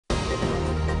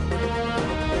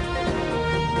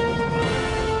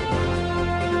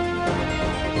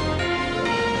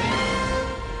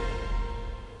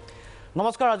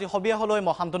নমস্কাৰ আজি Xobihekh মই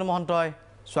Santanu Mahantay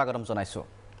স্বাগতম জনাইছো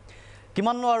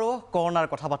কিমাননো আৰু কৰোনাৰ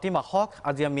কথা পাতিম আহক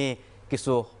আজি আমি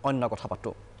কিছু অন্য কথা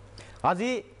পাতো আজি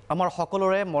আমাৰ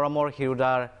সকলোৰে মৰমৰ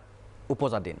হিৰুদাৰ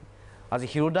উপজা দিন আজি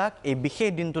হিৰুদাক এই বিশেষ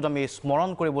দিনটোত আমি স্মৰণ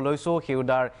কৰিব লৈছো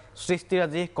হিৰুদাৰ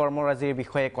সৃষ্টিৰাজি কৰ্মৰাজিৰ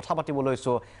বিষয়ে কথা পাতিব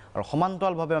লৈছো আৰু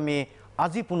সমান্তৰালভাৱে আমি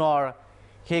আজি পুনৰ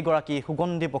সেই গৰাকী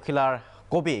সুগন্ধি পখিলাৰ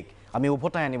কবিক আমি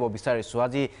উভতাই আনিব বিচাৰিছো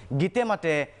আজি গীতে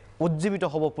মাতে উজ্জীৱিত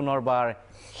হ'ব পুনৰবাৰ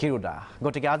হিৰুদা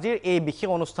গতিকে আজিৰ এই বিশেষ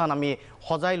অনুষ্ঠান আমি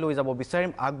সজাই লৈ যাব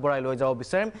বিচাৰিম আগবঢ়াই লৈ যাব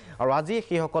বিচাৰিম আৰু আজি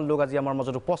সেই সকল লোক আজি আমাৰ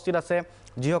মাজত উপস্থিত আছে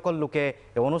যিসকল লোকে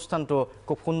এই অনুষ্ঠানটো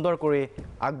খুব সুন্দৰ কৰি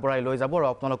আগবঢ়াই লৈ যাব আৰু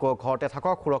আপোনালোক ঘৰতে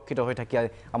থাকক সুৰক্ষিত হৈ থাকি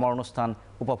আমাৰ অনুষ্ঠান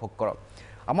উপভোগ কৰক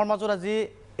আমাৰ মাজত আজি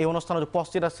এই অনুষ্ঠানত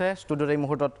উপস্থিত আছে ষ্টুডিঅ'ত এই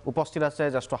মুহূৰ্তত উপস্থিত আছে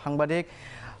জ্যেষ্ঠ সাংবাদিক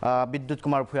বিদ্যুৎ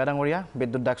কুমাৰ ভূঞা ডাঙৰীয়া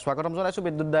বিদ্যুৎ দাক স্বাগতম জনাইছো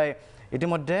বিদ্যুৎ দাই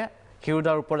ইতিমধ্যে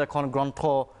হিৰুদাৰ ওপৰত এখন গ্ৰন্থ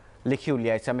লিখি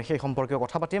উলিয়াইছে আমি সেই সম্পৰ্কে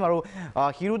কথা পাতিম আৰু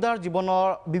হিৰুদাৰ জীৱনৰ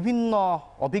বিভিন্ন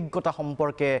অভিজ্ঞতা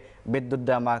সম্পৰ্কে বিদ্যুৎ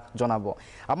দাই আমাক জনাব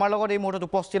আমাৰ লগত এই মুহূৰ্তত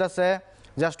উপস্থিত আছে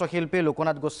জ্যেষ্ঠ শিল্পী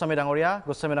লোকনাথ গোস্বামী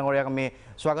ডাঙৰীয়াক আমি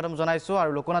স্বাগতম জনাইছো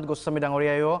আৰু লোকনাথ গোস্বামী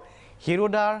ডাঙৰীয়ায়ো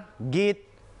হিৰুদাৰ গীত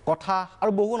কথা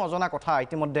আৰু বহু নজনা কথা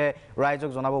ইতিমধ্যে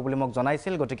ৰাইজক জনাব বুলি মোক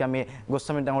জনাইছিল গতিকে আমি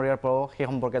গোস্বামী ডাঙৰীয়াৰ পৰা সেই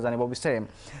সম্পৰ্কে জানিব বিচাৰিম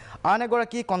আন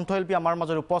এগৰাকী কণ্ঠশিল্পী আমাৰ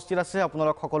মাজত উপস্থিত আছে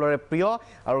আপোনালোক সকলোৰে প্ৰিয়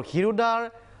আৰু হিৰুদাৰ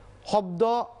শব্দ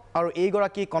আৰু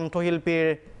এইগৰাকী কণ্ঠশিল্পীৰ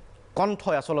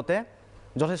কণ্ঠই আচলতে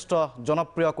যথেষ্ট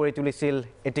জনপ্ৰিয় কৰি তুলিছিল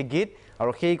এটি গীত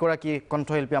আৰু সেইগৰাকী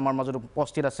কণ্ঠশিল্পী আমাৰ মাজত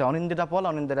উপস্থিত আছে অনিন্দিতা পল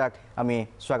অনিন্দিতাক আমি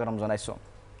স্বাগতম জনাইছো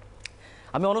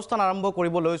আমি অনুষ্ঠান আৰম্ভ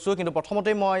কৰিব লৈছো কিন্তু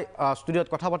প্ৰথমতে মই ষ্টুডিঅ'ত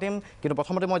কথা পাতিম কিন্তু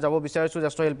প্ৰথমতে মই যাব বিচাৰিছো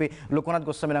জ্যেষ্ঠ শিল্পী লোকনাথ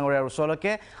গোস্বামী ডাঙৰীয়াৰ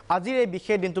ওচৰলৈকে আজিৰ এই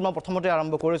বিশেষ দিনটো মই প্ৰথমতে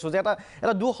আৰম্ভ কৰিছো যে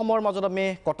এটা দু সময়ৰ মাজত আমি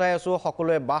কটাই আছো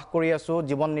সকলোৱে বাস কৰি আছো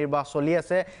জীৱন নিৰ্বাহ চলি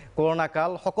আছে কৰোনা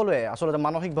কাল সকলোৱে আচলতে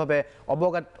মানসিকভাৱে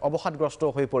অৱসাদগ্ৰস্ত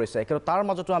হৈ পৰিছে কিন্তু তাৰ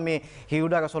মাজতো আমি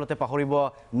হিৰুদাক আচলতে পাহৰিব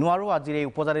নোৱাৰো আজিৰ এই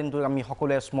উপজা দিনটোক আমি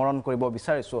সকলোৱে স্মৰণ কৰিব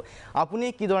বিচাৰিছো আপুনি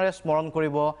কিদৰে স্মৰণ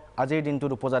কৰিব আজিৰ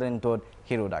দিনটোত উপজা দিনটোত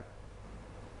হিৰুদাক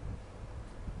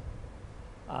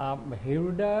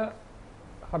হিৰুদা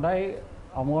সদায়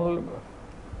অমল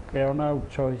প্ৰেৰণাৰ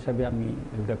উৎস হিচাপে আমি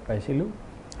হিৰুদাক পাইছিলোঁ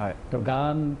হয় তো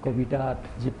গান কবিতাত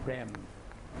যি প্ৰেম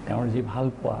তেওঁৰ যি ভাল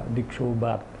পোৱা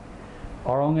দিক্সৌবাদ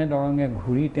অৰঙে দৰঙে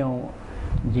ঘূৰি তেওঁ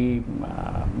যি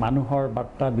মানুহৰ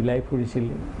বাৰ্তা বিলাই ফুৰিছিল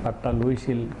বাৰ্তা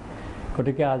লৈছিল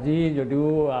গতিকে আজি যদিও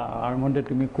আৰম্ভণতে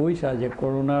তুমি কৈছা যে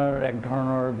কৰোনাৰ এক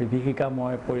ধৰণৰ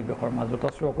বিভীষিকাময় পৰিৱেশৰ মাজত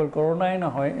আছোঁ অকল কৰোনাই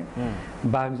নহয়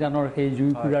বাঘজানৰ সেই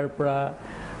জুইকুৰাৰ পৰা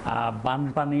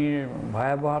বানপানীৰ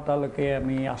ভয়াৱহতালৈকে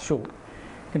আমি আছোঁ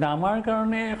কিন্তু আমাৰ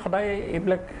কাৰণে সদায়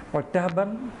এইবিলাক প্ৰত্যাহ্বান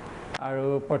আৰু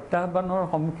প্ৰত্যাহ্বানৰ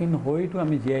সন্মুখীন হৈতো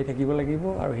আমি জীয়াই থাকিব লাগিব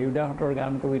আৰু হিৰুদাহঁতৰ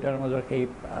গান কবিতাৰ মাজত সেই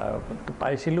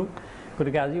পাইছিলোঁ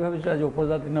গতিকে আজি ভাবিছোঁ আজি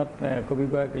উপজা দিনত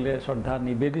কবিগৰাকীলৈ শ্ৰদ্ধা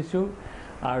নিবেদিছোঁ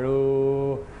আৰু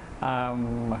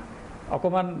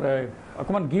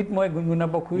অকণমান গীত মই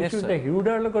গুণগুণাব খুজিছোঁ যে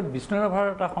হিৰুদাৰ লগত বিষ্ণুৰাভাৰ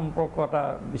এটা সম্পৰ্ক এটা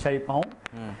বিচাৰি পাওঁ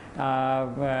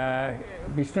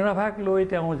বিষ্ণুৰাভাক লৈ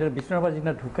তেওঁ যে বিষ্ণুৰাভা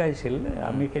যিদিনা ঢুকাইছিল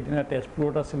আমি সেইদিনা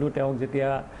তেজপুৰত আছিলোঁ তেওঁক যেতিয়া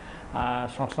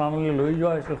শ্মশানলৈ লৈ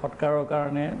যোৱা হৈছিল সৎকাৰৰ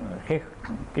কাৰণে শেষ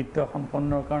কৃত্য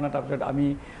সম্পন্নৰ কাৰণে তাৰপিছত আমি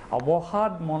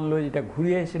অৱসাদ মন লৈ যেতিয়া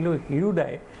ঘূৰি আহিছিলোঁ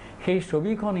হিৰুদাই সেই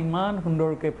ছবিখন ইমান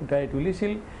সুন্দৰকৈ ফুটাই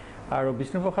তুলিছিল আৰু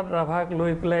বিষ্ণুপ্ৰসাদ ৰাভাক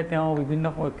লৈ পেলাই তেওঁ বিভিন্ন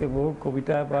বহু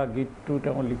কবিতা বা গীতটো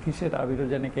তেওঁ লিখিছে তাৰ ভিতৰত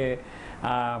যেনেকৈ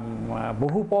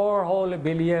বহু পৰ হ'ল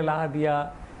বেলিয়ে লাহ দিয়া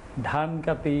ধান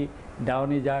কাটি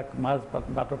দাৱনী জাক মাছ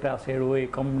বাটতে আছে ৰৈ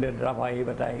কম দে ৰাভা এই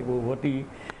বেটা এইবোৰ উভতি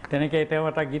তেনেকৈ তেওঁ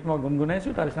এটা গীত মই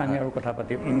গুণগুণাইছোঁ তাৰপিছত আমি আৰু কথা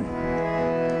পাতিম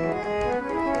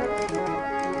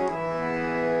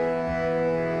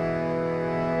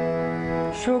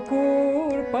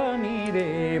চকুৰ পানীৰে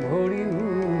ভৰি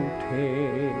উঠে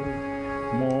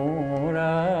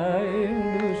মোৰাই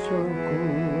চকু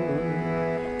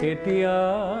এতিয়া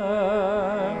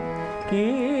কি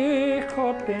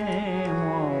সতে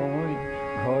মই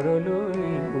ঘৰলৈ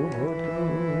উভতো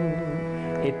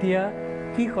এতিয়া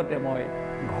কি সতে মই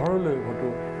ঘৰলৈ উভতো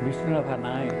বিষ্ণুৰাভা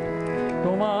নাই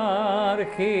তোমাৰ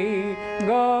সেই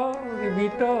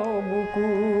গৰ্বিত বুকু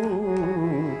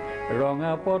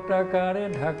ৰঙা পতাকাৰে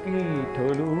ঢাকি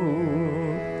থলো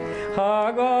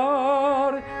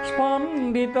সাগৰ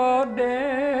স্পন্দিত দে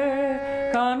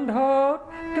কান্ধত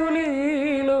তুলি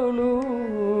ললো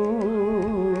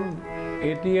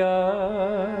এতিয়া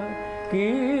কি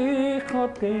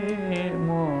সতে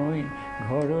মই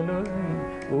ঘৰলৈ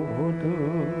উভতো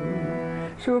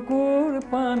চকুৰ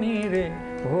পানীৰে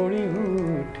ভৰি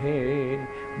উঠে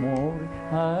মোৰ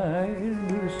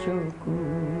আইৰ চকু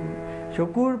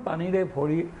চকুৰ পানীৰে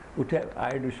ভৰি উঠে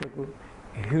আইৰ চকু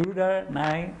হিৰুদাৰ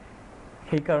নাই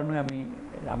সেইকাৰণে আমি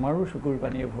আমাৰো চকুৰ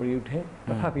পানীৰে ভৰি উঠে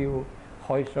তথাপিও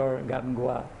ভইচৰ গান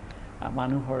গোৱা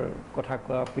মানুহৰ কথা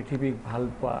কোৱা পৃথিৱীক ভাল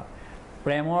পোৱা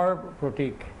প্ৰেমৰ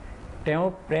প্ৰতীক তেওঁ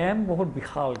প্ৰেম বহুত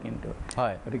বিশাল কিন্তু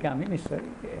হয় গতিকে আমি নিশ্চয়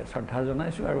শ্ৰদ্ধা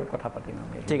জনাইছোঁ আৰু কথা পাতিম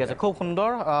আমি ঠিক আছে খুব সুন্দৰ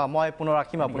মই পুনৰ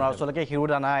ৰাখিম আপোনাৰ ওচৰলৈকে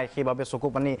হিৰুদা নাই সেইবাবে চকু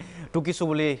পানী টুকিছোঁ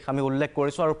বুলি আমি উল্লেখ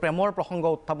কৰিছোঁ আৰু প্ৰেমৰ প্ৰসংগ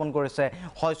উত্থাপন কৰিছে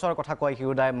শইচৰ কথা কয়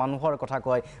হিৰুদাই মানুহৰ কথা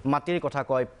কয় মাটিৰ কথা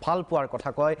কয় ভাল পোৱাৰ কথা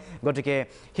কয় গতিকে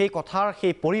সেই কথাৰ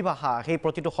সেই পৰিভাষা সেই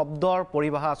প্ৰতিটো শব্দৰ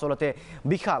পৰিভাষা আচলতে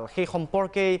বিশাল সেই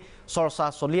সম্পৰ্কেই চৰ্চা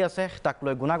চলি আছে তাক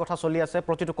লৈ গুণাগথা চলি আছে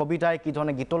প্ৰতিটো কবিতাই কি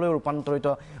ধৰণে গীতলৈ ৰূপান্তৰিত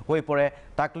হৈ পৰে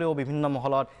তাক লৈও বিভিন্ন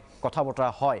মহলত কথা বতৰা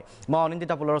হয় মই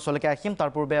অনিন্দিতা পুলৰ ওচৰলৈকে আহিম তাৰ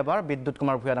পূৰ্বে এবাৰ বিদ্যুৎ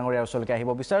কুমাৰ ভূঞা ডাঙৰীয়াৰ ওচৰলৈকে আহিব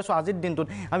বিচাৰিছোঁ আজিৰ দিনটোত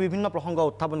আমি বিভিন্ন প্ৰসংগ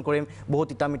উত্থাপন কৰিম বহুত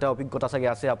ইটামিটা অভিজ্ঞতা চাগে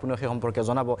আছে আপুনিও সেই সম্পৰ্কে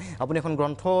জনাব আপুনি এখন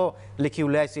গ্ৰন্থ লিখি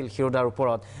উলিয়াইছিল হিৰুদাৰ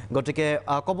ওপৰত গতিকে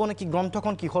ক'ব নেকি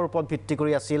গ্ৰন্থখন কিহৰ ওপৰত ভিত্তি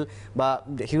কৰি আছিল বা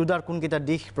হিৰুদাৰ কোনকেইটা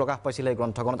দিশ প্ৰকাশ পাইছিল এই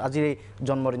গ্ৰন্থখনত আজিৰ এই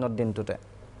জন্মদিনৰ দিনটোতে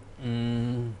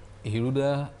হিৰুদা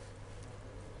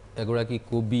এগৰাকী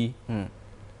কবি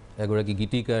এগৰাকী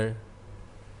গীতিকাৰ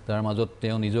তাৰ মাজত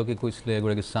তেওঁ নিজকে কৈছিলে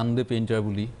এগৰাকী চানডে পেইণ্টাৰ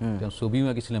বুলি তেওঁ ছবিও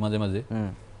আঁকিছিলে মাজে মাজে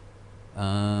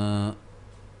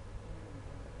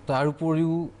তাৰ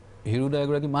উপৰিও হিৰুদা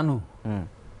এগৰাকী মানুহ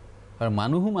আৰু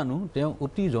মানুহ তেওঁ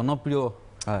অতি জনপ্ৰিয়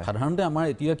সাধাৰণতে আমাৰ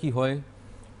এতিয়া কি হয়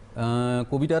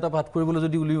কবিতা এটা পাঠ কৰিবলৈ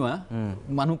যদি উলিওৱা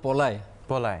মানুহ পলায়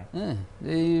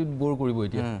এই বৰ কৰিব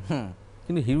এতিয়া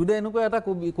কিন্তু হিৰুদা এনেকুৱা এটা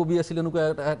কবি আছিলে এনেকুৱা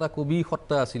এটা কবি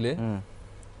সত্তা আছিলে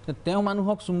তেওঁ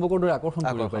মানুহক চুম্বকৰ দৰে আকৰ্ষণ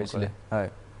কৰিব পাৰিছিলে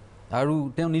আৰু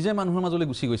তেওঁ নিজে মানুহৰ মাজলৈ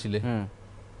গুচি গৈছিলে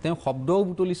তেওঁ শব্দও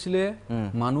বুটলিছিলে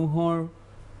মানুহৰ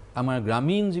আমাৰ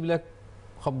গ্ৰামীণ যিবিলাক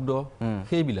শব্দ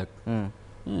সেইবিলাক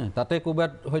তাতে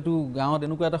ক'ৰবাত হয়তো গাঁৱত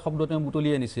এনেকুৱা এটা শব্দ তেওঁ বুটলি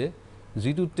আনিছে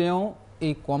যিটো তেওঁ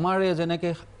এই কমাৰে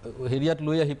যেনেকৈ হেৰিয়াত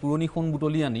লৈ আহি পুৰণি সোণ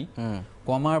বুটলি আনি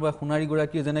কমাৰ বা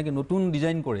সোণাৰীগৰাকীয়ে যেনেকৈ নতুন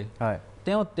ডিজাইন কৰে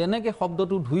তেওঁ তেনেকৈ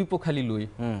শব্দটো ধুই পখালি লৈ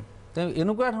তেওঁ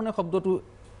এনেকুৱা ধৰণে শব্দটো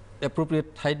এপ্ৰপ্ৰিয়েট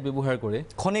ঠাইত ব্যৱহাৰ কৰে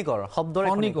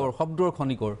শব্দৰ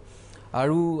খনিকৰ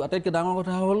আৰু আটাইতকৈ ডাঙৰ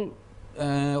কথা হ'ল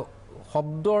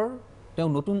শব্দৰ তেওঁ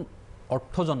নতুন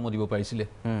অৰ্থ জন্ম দিব পাৰিছিলে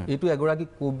এইটো এগৰাকী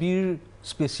কবিৰ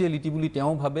স্পেচিয়েলিটি বুলি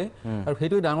তেওঁ ভাবে আৰু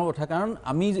সেইটোৱে ডাঙৰ কথা কাৰণ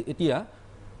আমি এতিয়া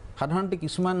সাধাৰণতে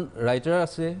কিছুমান ৰাইটাৰ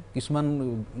আছে কিছুমান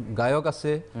গায়ক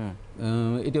আছে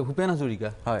এতিয়া ভূপেন হাজৰিকা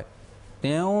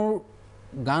তেওঁৰ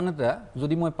গান এটা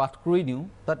যদি মই পাঠ কৰি দিওঁ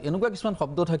তাত এনেকুৱা কিছুমান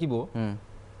শব্দ থাকিব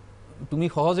তুমি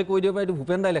সহজে কৈ দিব পাৰা এইটো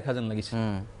ভূপেন দাই লেখা যেন লাগিছে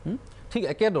ঠিক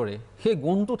একেদৰে সেই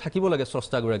গুণটো থাকিব লাগে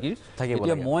স্ৰষ্টাগৰাকীৰ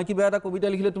এতিয়া মই কিবা এটা কবিতা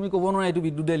লিখিলে তুমি ক'ব নোৱাৰা এইটো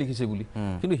বিদ্যুৎ দাই লিখিছে বুলি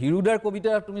কিন্তু হিৰুদাৰ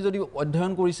কবিতা তুমি যদি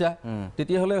অধ্যয়ন কৰিছা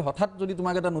তেতিয়াহ'লে হঠাৎ যদি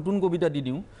তোমাক এটা নতুন কবিতা দি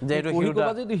দিওঁ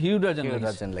হিৰুদাৰ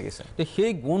যেন লাগিছে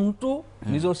সেই গুণটো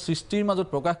নিজৰ সৃষ্টিৰ মাজত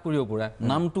প্ৰকাশ কৰিব পৰা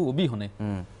নামটো অবিহনে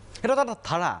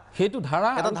সেইটো ধাৰা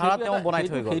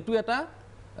সেইটো এটা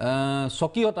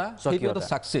স্বকীয়তা সেইটো এটা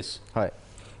ছাকচেছ হয়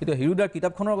এতিয়া হিৰুদাৰ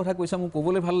কিতাপখনৰ কথা কৈছা মোক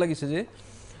ক'বলৈ ভাল লাগিছে যে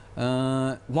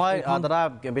মই দাদা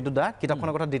বিদ্যুৎ দা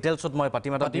কিতাপখনৰ কথা ডিটেইলছত মই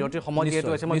পাতিম এটা বিৰতিৰ সময়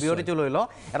যিহেতু আছে মই বিৰতিটো লৈ লওঁ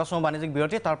এটা সময় বাণিজ্যিক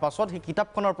বিৰতি তাৰ পাছত সেই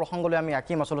কিতাপখনৰ প্ৰসংগলৈ আমি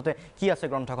আঁকিম আচলতে কি আছে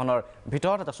গ্ৰন্থখনৰ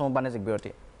ভিতৰত এটা সময় বাণিজ্যিক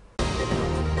বিৰতি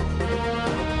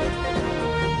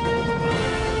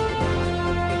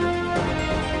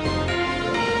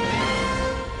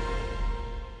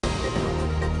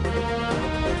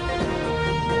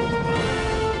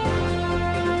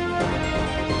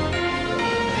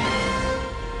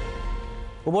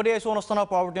উভতি আহিছোঁ অনুষ্ঠানৰ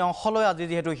পৰৱৰ্তী অংশলৈ আজি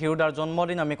যিহেতু হিৰুদাৰ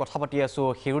জন্মদিন আমি কথা পাতি আছোঁ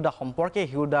হিৰুদা সম্পৰ্কে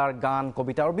হিৰুদাৰ গান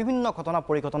কবিতা আৰু বিভিন্ন ঘটনা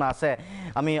পৰিঘটনা আছে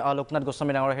আমি লোকনাথ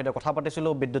গোস্বামী ডাঙৰীয়াৰ সৈতে কথা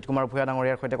পাতিছিলোঁ বিদ্যুৎ কুমাৰ ভূঞা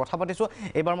ডাঙৰীয়াৰ সৈতে কথা পাতিছোঁ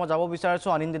এইবাৰ মই যাব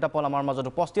বিচাৰিছোঁ অনিন্দিতা পল আমাৰ মাজত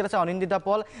উপস্থিত আছে অনিন্দিতা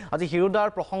পল আজি হিৰুদাৰ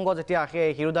প্ৰসংগ যেতিয়া আহে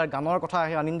হিৰুদাৰ গানৰ কথা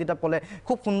আহে অনিন্দিতা পলে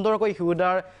খুব সুন্দৰকৈ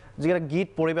হিৰুদাৰ যিকেইটা গীত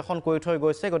পৰিৱেশন কৰি থৈ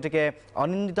গৈছে গতিকে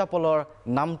অনিন্দিতা পলৰ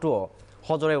নামটোও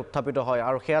সজৰে উত্থাপিত হয়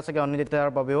আৰু সেয়া চাগে অনিন্দিতাৰ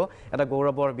বাবেও এটা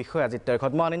গৌৰৱৰ বিষয় আজিৰ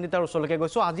তাৰিখত মই অনিন্দিতাৰ ওচৰলৈকে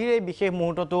গৈছোঁ আজিৰ এই বিশেষ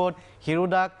মুহূৰ্তটোত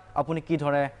হিৰুদাক আপুনি কি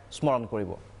ধৰণে স্মৰণ কৰিব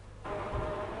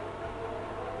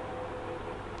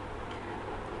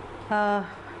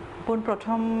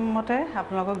পোনপ্ৰথমতে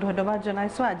আপোনালোকক ধন্যবাদ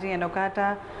জনাইছোঁ আজি এনেকুৱা এটা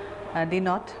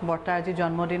দিনত বৰ্তাৰ আজি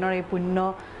জন্মদিনৰ এই পুণ্য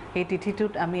এই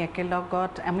তিথিটোত আমি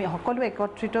একেলগত আমি সকলো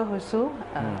একত্ৰিত হৈছোঁ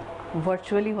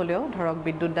ভাৰ্চুৱেলি হ'লেও ধৰক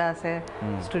বিদ্যুৎ দা আছে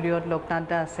ষ্টুডিঅ'ত লোকনাথ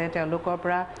দা আছে তেওঁলোকৰ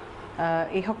পৰা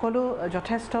এই সকলো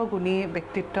যথেষ্ট গুণী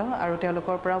ব্যক্তিত্ব আৰু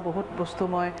তেওঁলোকৰ পৰা বহুত বস্তু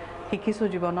মই শিকিছোঁ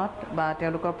জীৱনত বা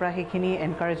তেওঁলোকৰ পৰা সেইখিনি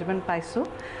এনকাৰেজমেণ্ট পাইছোঁ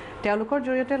তেওঁলোকৰ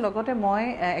জৰিয়তে লগতে মই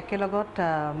একেলগত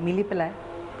মিলি পেলাই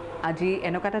আজি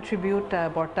এনেকুৱা এটা ট্ৰিবিউট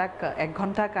বৰ্তাক 1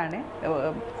 ঘণ্টাৰ কাৰণে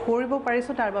কৰিব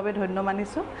পাৰিছোঁ তাৰ বাবে ধন্য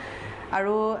মানিছোঁ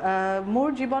আৰু মোৰ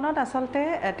জীৱনত আচলতে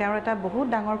তেওঁৰ এটা বহুত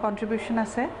ডাঙৰ কণ্ট্ৰিবিউশ্যন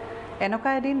আছে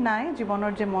এনেকুৱা এদিন নাই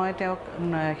জীৱনৰ যে মই তেওঁক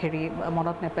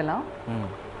মনত নেপেলাওঁ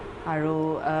আৰু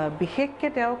বিশেষকৈ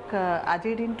তেওঁক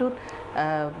আজিৰ দিনটোত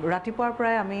ৰাতিপুৱাৰ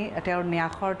পৰাই আমি তেওঁৰ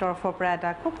ন্যাসৰ তৰফৰ পৰা এটা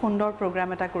খুব সুন্দৰ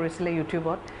প্ৰগ্ৰাম এটা কৰিছিলে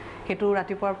ইউটিউবত সেইটো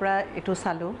ৰাতিপুৱাৰ পৰা এইটো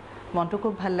চালোঁ মনটো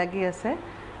খুব ভাল লাগি আছে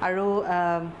আৰু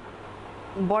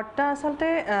বৰ্তা আচলতে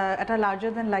এটা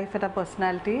লাৰ্জাৰ দেন লাইফ এটা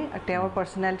পাৰ্চনেলিটি তেওঁৰ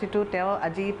পাৰ্চনেলিটিটো তেওঁ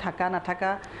আজি থাকা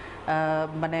নাথাকা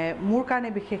মানে মোৰ কাৰণে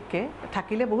বিশেষকৈ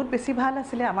থাকিলে বহুত বেছি ভাল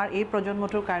আছিলে আমাৰ এই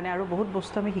প্ৰজন্মটোৰ কাৰণে আৰু বহুত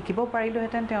বস্তু আমি শিকিব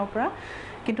পাৰিলোহেঁতেন তেওঁৰ পৰা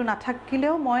কিন্তু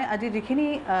নাথাকিলেও মই আজি যিখিনি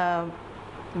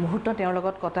মুহূৰ্ত তেওঁৰ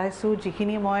লগত কটাইছোঁ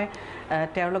যিখিনি মই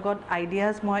তেওঁৰ লগত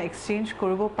আইডিয়াজ মই এক্সচেঞ্জ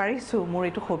কৰিব পাৰিছোঁ মোৰ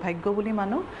এইটো সৌভাগ্য বুলি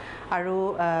মানো আৰু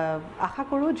আশা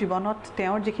কৰোঁ জীৱনত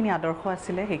তেওঁৰ যিখিনি আদৰ্শ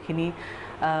আছিলে সেইখিনি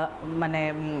মানে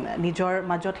নিজৰ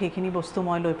মাজত সেইখিনি বস্তু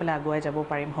মই লৈ পেলাই আগুৱাই যাব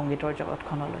পাৰিম সংগীতৰ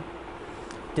জগতখনলৈ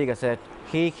ঠিক আছে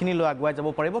সেইখিনি লৈ আগুৱাই যাব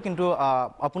পাৰিব কিন্তু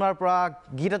আপোনাৰ পৰা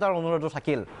গীত এটাৰ অনুৰোধ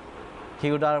থাকিল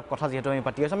হিৰুদাৰ কথা যিহেতু আমি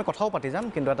পাতি আছোঁ আমি কথাও পাতি যাম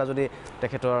কিন্তু এটা যদি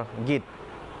তেখেতৰ গীত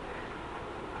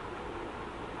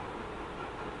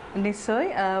নিশ্চয়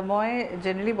মই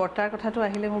জেনেৰেলি বৰ্তাৰ কথাটো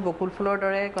আহিলে মোৰ বকুল ফুলৰ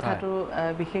দৰে কথাটো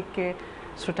বিশেষকৈ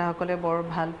শ্ৰোতাসকলে বৰ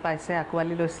ভাল পাইছে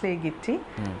আঁকোৱালি লৈছিলে এই গীতটি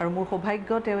আৰু মোৰ সৌভাগ্য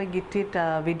তেওঁ এই গীতটিত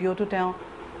ভিডিঅ'টো তেওঁ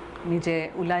নিজে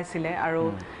ওলাইছিলে আৰু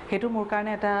সেইটো মোৰ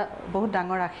কাৰণে এটা বহুত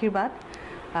ডাঙৰ আশীৰ্বাদ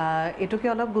এইটোকে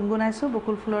অলপ গুণগুণাইছোঁ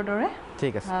বকুল ফুলৰ দৰে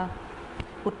ঠিক আছে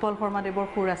উৎপল শৰ্মাদেৱৰ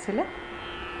সুৰ আছিলে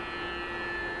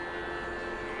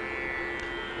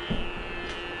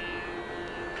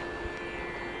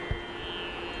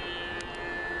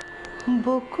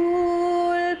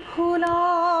বকুল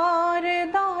ফুলৰ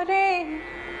দৰে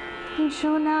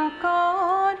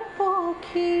জোনাকৰ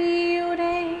পক্ষী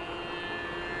উৰে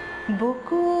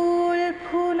বকুল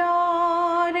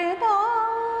ফুলৰ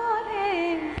দৰে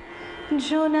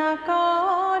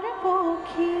জোনাকৰ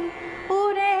পক্ষী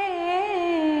উৰে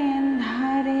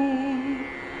এন্ধাৰে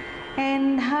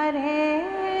এন্ধাৰে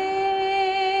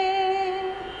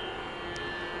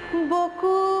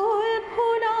বকুল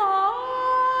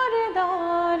ফুলৰ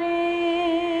দৰে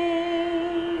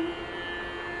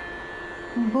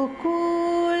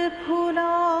বকুল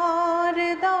ফুলৰ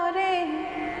দৰে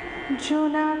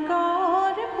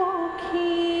জোনাকৰ পক্ষী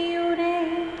উৰে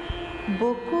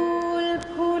বকুল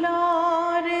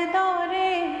ফুলৰ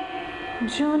দৰে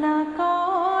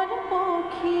জোনাকৰ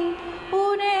পক্ষী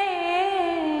উৰে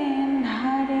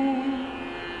এন্ধাৰে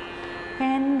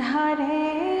এন্ধাৰে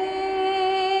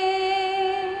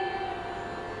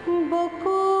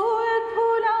বকুল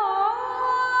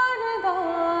ফুলৰ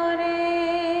দৰে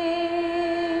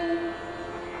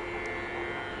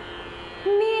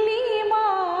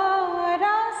নীলিমাৰ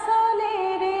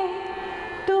আঁচলেৰে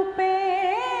টুপে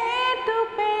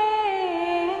টুপে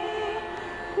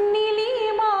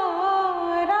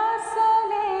নীলিমাৰ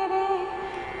আঁচলেৰে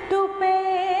টুপে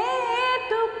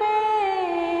টুপে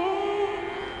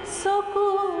চকু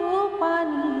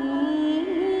পানী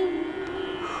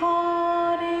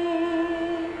সৰে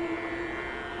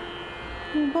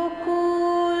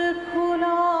বকুল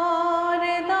ফুলৰ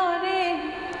দৰে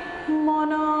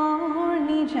মনৰ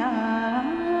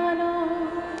নিজান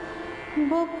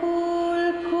বকুল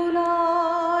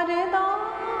ফুলৰ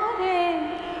দৰে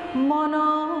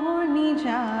মনৰ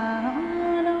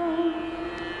নিজান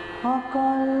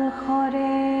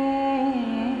অকলশৰে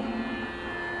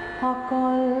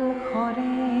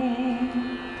অকলশৰে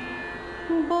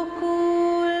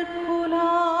বকুল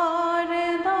ফুলৰ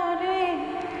দৰে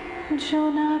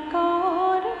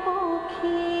জোনাকৰ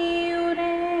পক্ষী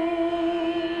উৰে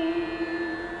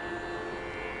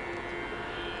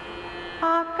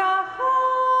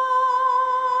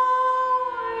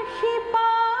আকাশৰ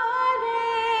সিপাৰে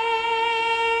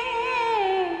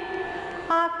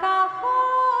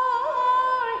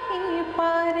আকাশৰ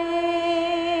সিপাৰে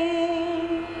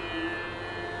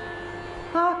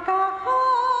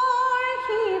আকাশৰ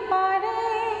সিপাৰে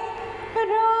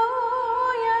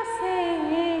ৰৈ আছে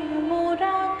মোৰ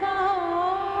আকাশ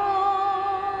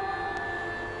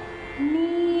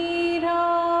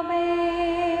নীৰৱে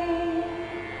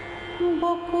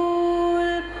বকুল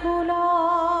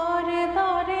ফুলৰ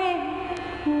দৰে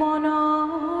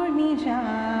মনৰ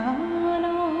নিজান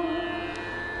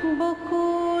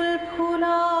বকুল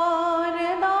ফুলৰ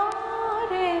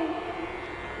দৰে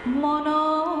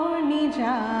মনৰ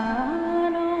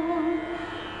নিজান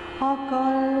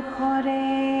অকলশৰে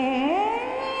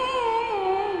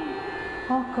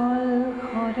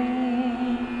অকলশৰে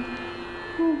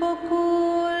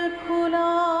বকুল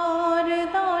ফুলৰ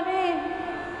দৰে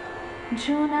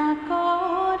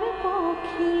জোনাকৰ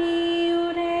পক্ষী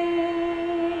উৰে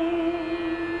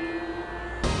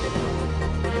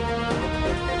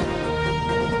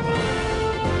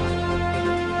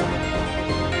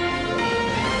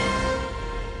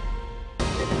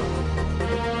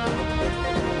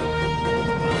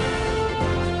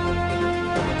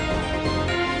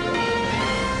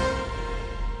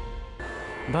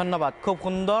ধন্যবাদ, খুব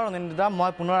সুন্দৰ অনিন্দিতা।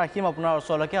 মই পুনৰ আহিম আপোনাৰ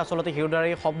ওচৰলৈকে। আচলতে হিৰুদাৰ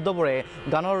এই শব্দবোৰে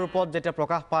গানৰ ৰূপত যেতিয়া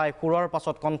প্ৰকাশ পায়, সুৰৰ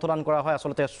পাছত কণ্ঠদান কৰা হয়,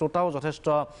 আচলতে শ্ৰোতাও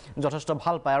যথেষ্ট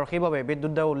ভাল পায়। আৰু সেইবাবে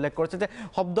বিদ্যুৎদাও উল্লেখ কৰিছে যে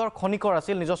শব্দৰ খনিকৰ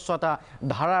আছিল, নিজস্ব এটা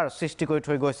ধাৰাৰ সৃষ্টি কৰি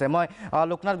থৈ গৈছে। মই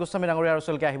লোকনাথ গোস্বামী ডাঙৰীয়াৰ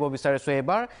ওচৰলৈকে আহিব বিচাৰিছোঁ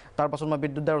এইবাৰ, তাৰ পাছত মই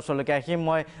বিদ্যুৎদাৰ ওচৰলৈকে আহিম।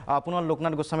 মই পুনৰ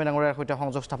লোকনাথ গোস্বামী ডাঙৰীয়াৰ সৈতে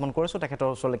সংযোগ স্থাপন কৰিছোঁ, তেখেতৰ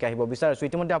ওচৰলৈকে আহিব বিচাৰিছোঁ।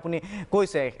 ইতিমধ্যে আপুনি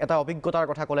কৈছে এটা অভিজ্ঞতাৰ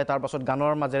কথা ক'লে, তাৰ পাছত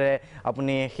গানৰ মাজেৰে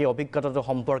আপুনি সেই অভিজ্ঞতাটো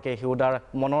সম্পৰ্কে হিৰুদাৰ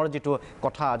মনৰ যিটো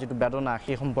কথা, যিটো বেদনা,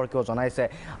 সেই সম্পৰ্কেও জনাইছে।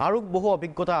 আৰু বহু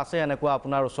অভিজ্ঞতা আছে এনেকুৱা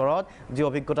আপোনাৰ ওচৰত, যি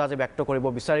অভিজ্ঞতা আজি ব্যক্ত কৰিব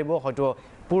বিচাৰিব, হয়তো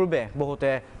পূৰ্বে বহুতে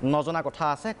নজনা কথা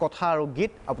আছে। কথা আৰু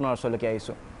গীত আপোনাৰ ওচৰলৈকে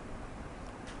আহিছোঁ।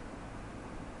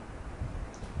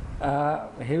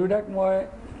 হিৰুদাক মই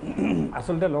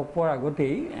আচলতে লগ পোৱাৰ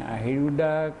আগতেই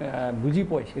হিৰুদাক বুজি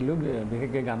পাইছিলোঁ,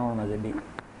 বিশেষকৈ গানৰ মাজেদি,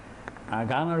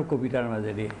 গান আৰু কবিতাৰ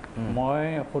মাজেদি। মই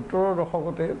 70ৰ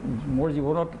দশকতে মোৰ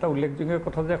জীৱনত এটা উল্লেখযোগ্য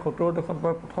কথা যে 70ৰ দশকত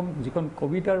মই প্ৰথম যিখন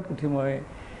কবিতাৰ পুথি মই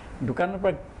দোকানৰ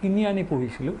পৰা কিনি আনি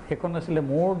পঢ়িছিলোঁ, সেইখন আছিলে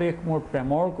মোৰ দেশ মোৰ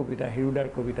প্ৰেমৰ কবিতা, হিৰুদাৰ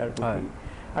কবিতাৰ পুথি।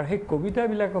 আৰু সেই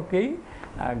কবিতাবিলাককেই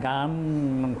গান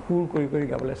সুৰ কৰি কৰি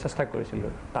গাবলৈ চেষ্টা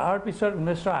কৰিছিলোঁ। তাৰপিছত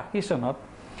 1980 চনত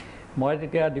মই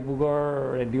তেতিয়া ডিব্ৰুগড়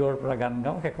ৰেডিঅ'ৰ পৰা গান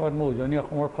গাওঁ। শেষত মই উজনি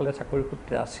অসমৰ ফালে চাকৰি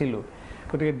সূত্ৰে আছিলোঁ,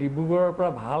 গতিকে ডিব্ৰুগড়ৰ পৰা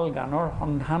ভাল গানৰ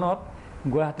সন্ধানত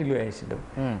গুৱাহাটীলৈ আহিছিলোঁ।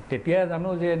 তেতিয়া জানো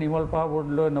যে নিৰ্মল পাহ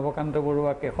বৰদলৈ, নৱকান্ত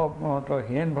বৰুৱা, কেশৱ মহন্ত,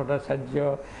 হীৰেন ভট্টাচাৰ্য,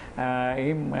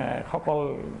 এই সকল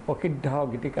প্ৰসিদ্ধ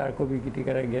গীতিকাৰ, কবি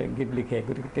গীতিকাৰে গীত লিখে।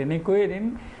 গতিকে তেনেকৈ এদিন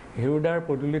হিৰুদাৰ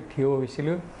পদূলিত থিয়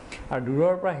হৈছিলোঁ আৰু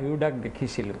দূৰৰ পৰা হিৰুদাক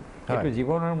দেখিছিলোঁ। সেইটো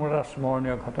জীৱনৰ মোৰ এটা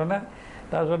স্মৰণীয় ঘটনা।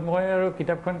 তাৰপিছত মই আৰু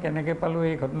কিতাপখন কেনেকৈ পালোঁ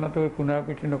এই ঘটনাটো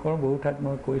পুনৰাবৃত্তি নকৰোঁ, বহু ঠাইত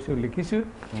মই কৈছোঁ, লিখিছোঁ।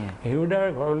 হিৰুদাৰ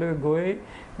ঘৰলৈ গৈ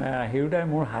হিৰুদাই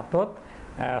মোৰ হাতত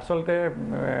আচলতে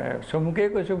চমুকেই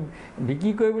কৈছোঁ,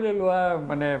 বিক্ৰী কৰিবলৈ লোৱা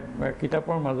মানে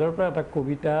কিতাপৰ মাজৰ পৰা এটা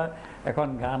কবিতা, এখন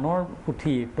গানৰ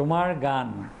পুথি, তোমাৰ গান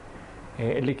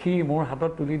লিখি মোৰ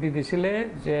হাতত তুলি দি দিছিলে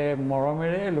যে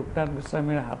মৰমেৰে লোকনাথ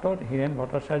গোস্বামীৰ হাতত হীৰেন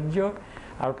ভট্টাচাৰ্য,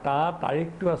 আৰু তাৰ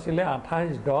তাৰিখটো আছিলে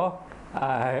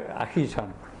 28/10/80 চন।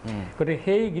 গতিকে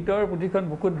সেই গীতৰ পুথিখন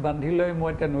বুকুত বান্ধি লৈ মই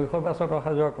এতিয়া নৈশ বাছত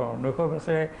অহা যোৱা কৰোঁ। নৈশ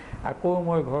বাছেৰে আকৌ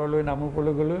মই ঘৰলৈ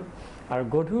নামৰূপলৈ গ'লোঁ। আৰু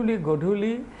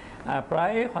গধূলি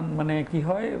প্ৰায় মানে কি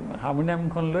হয়,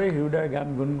 হাৰমনিয়ামখন লৈ হিৰুদাৰ গান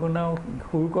গুণগুণাওঁ,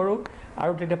 সুৰ কৰোঁ।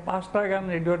 আৰু তেতিয়া 5টা গান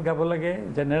ৰেডিঅ'ত গাব লাগে,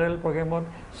 জেনেৰেল প্ৰগ্ৰেমত,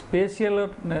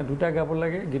 স্পেচিয়েলত 2টা গাব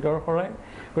লাগে গীতৰ শৰাই।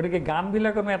 গতিকে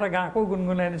গানবিলাকত মই এটা গান আকৌ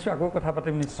গুণগুণাই আনিছোঁ, আকৌ কথা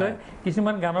পাতিম নিশ্চয়।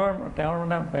 কিছুমান গানৰ তেওঁৰ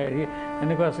মানে হেৰি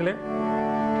এনেকুৱা আছিলে,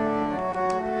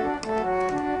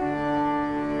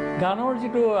 গানৰ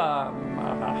যিটো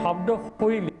শব্দ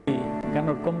শৈলী,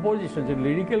 গানৰ কম্পজিশ্যন, যিটো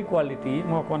লিৰিকেল কোৱালিটি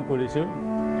মই অকণমান কৰিছোঁ।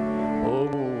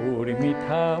 অ'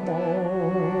 মিঠা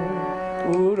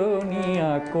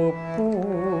উৰণীয়া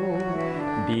কপোৰ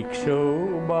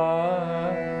দিক্সৌবা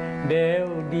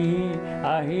দেও দি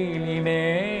আহিলি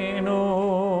নেনো,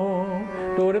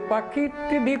 তোৰ পাখিত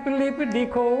দীপলিপ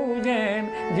দিখৌ যেন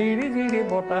জিৰি জিৰি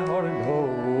বতাহৰ ঢৌ,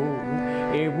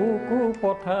 এবুকু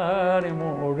পথাৰ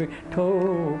মোৰ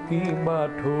ঠৌকিবা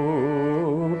ঠৌ,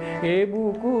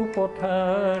 এবুকু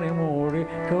পথাৰ মোৰ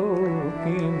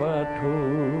ঠৌকিবা ঠৌ।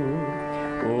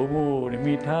 অ মোৰ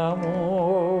মিঠা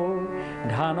মোৰ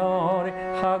ধানৰ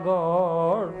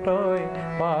সাগৰ তই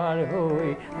পাৰ হৈ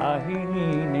আহিলি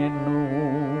নেনো,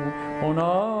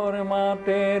 সোণৰ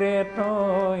মাতেৰে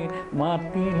তই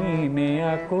মাতিলি নে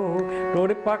আকৌ, তোৰ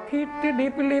পাখিত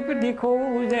দীপলিপ দিখৌ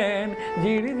যেন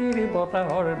জিৰি জিৰি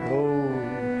বতাহৰ ঢৌ,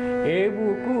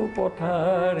 এবুকু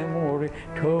পথাৰ মোৰ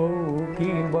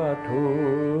ঠৌকিবা ঠৌ,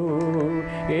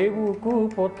 এবুকু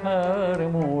পথাৰ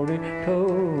মোৰ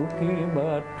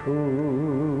ঠৌকিবা ঠৌ।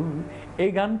 এই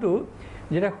গানটো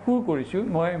যেতিয়া সুৰ কৰিছোঁ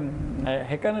মই,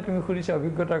 সেইকাৰণে তুমি সুধিছা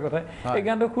অভিজ্ঞতাৰ কথা, এই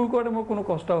গানটো সুৰ কৰোঁতে মোৰ কোনো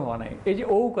কষ্ট হোৱা নাই। এই যে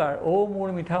ঔকাৰ, অ মোৰ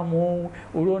মিঠা মৌ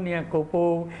উৰণীয়া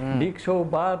কপৌ দিক্সৌ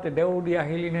বাট দেও দি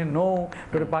আহিলি নে নৌ,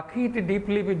 তোৰ পাখিত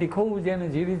দীপলিপি দিখৌ যেন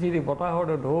জিৰি জিৰি বতাহৰ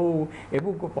ঢৌ,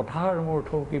 এবুকু পথাৰ মোৰ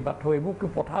ঠৌকিবা ঠৌ। এবুকু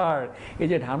পথাৰ, এই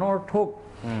যে ধানৰ ঠোক,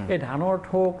 এই ধানৰ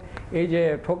ঠোক, এই যে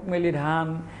ঠোক মেলি ধান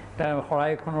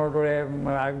শৰাইখনৰ দৰে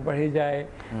আগবাঢ়ি যায়,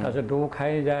 তাৰপিছত দৌ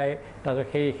খাই যায়, তাৰপিছত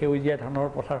সেই সেউজীয়া ধানৰ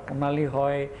পথাৰ সোণালী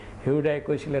হয়। হিৰুদাই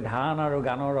কৈছিলে ধান আৰু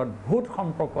গানৰ অদ্ভুত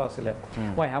সম্পৰ্ক আছিলে।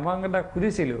 মই হেমাংগদাক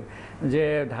সুধিছিলোঁ যে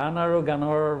ধান আৰু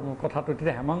গানৰ কথাটো,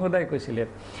 তেতিয়া হেমাংগদাই কৈছিলে,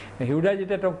 হিৰুদাই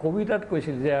যেতিয়া তেওঁ কবিতাত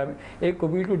কৈছিল যে এই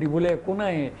কবিটো দিবলৈ একো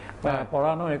নাই,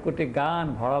 পৰাণৰ একোটি গান,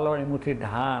 ভঁৰালৰ এমুঠি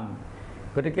ধান,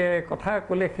 গতিকে কথা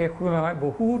ক'লে শেষ নহয়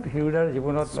বহুত হিৰুদাৰ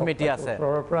জীৱনত স্মৃতি আছে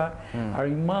ওচৰৰ পৰা আৰু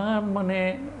ইমান মানে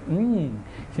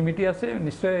স্মৃতি আছে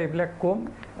নিশ্চয় এইবিলাক ক'ম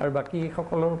আৰু বাকী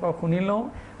সকলৰ পৰা শুনি লওঁ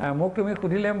মোক তুমি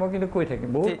সুধিলে মই কিন্তু কৈ থাকিম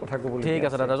বহুত কথা ক'বলৈ ঠিক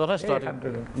আছে দাদা যথেষ্ট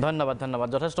ধন্যবাদ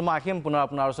যথেষ্ট মই আহিম পুনৰ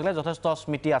আপোনাৰ ওচৰলৈ যথেষ্ট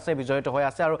স্মৃতি আছে বিজড়িত হৈ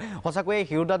আছে আৰু সঁচাকৈয়ে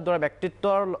হিৰুদাৰ দৰে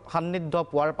ব্যক্তিত্বৰ সান্নিধ্য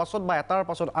পোৱাৰ পাছত বা এটাৰ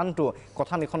পাছত আনটো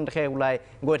কথা নিখন্তেহে ওলাই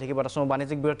গৈ থাকিব এটা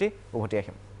বাণিজ্যিক বিৰতি উভতি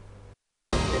আহিম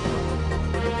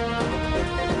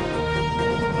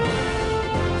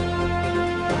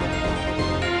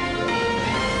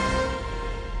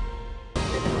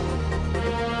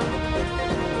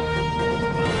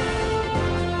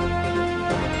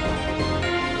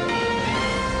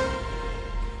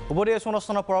উভতি আহিছোঁ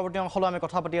অনুষ্ঠানৰ পৰৱৰ্তী অংশলৈ আমি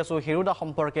কথা পাতি আছোঁ হিৰুদা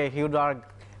সম্পৰ্কে হিৰুদাৰ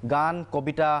গান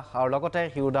কবিতা আৰু লগতে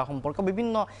হিৰুদা সম্পৰ্কে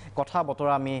বিভিন্ন কথা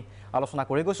বতৰা আমি আলোচনা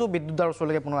কৰি গৈছোঁ বিদ্যুৎদাৰ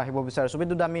ওচৰলৈকে পুনৰ আহিব বিচাৰিছোঁ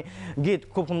বিদ্যুৎ আমি গীত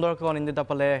খুব সুন্দৰকৈ অনিন্দিতা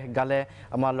পালে গালে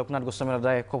আমাৰ লোকনাথ গোস্বামী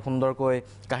দাদাই খুব সুন্দৰকৈ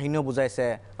কাহিনীও বুজাইছে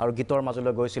আৰু গীতৰ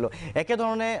মাজলৈ গৈছিলোঁ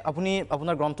একেধৰণে আপুনি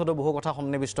আপোনাৰ গ্ৰন্থটো বহু কথা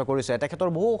সন্নিৱিষ্ট কৰিছে তেখেতৰ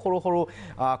বহু সৰু সৰু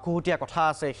খুহুতীয়া কথা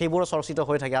আছে সেইবোৰ চৰ্চিত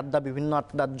হৈ থাকে আড্ডা বিভিন্ন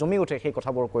আড্ডাত জমি উঠে সেই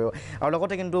কথাবোৰ কৈও আৰু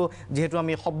লগতে কিন্তু যিহেতু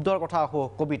আমি শব্দৰ কথা আহোঁ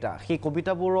কবিতা সেই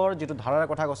কবিতাবোৰৰ যিটো ধাৰাৰ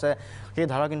কথা কৈছে সেই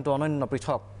ধাৰা কিন্তু অনন্য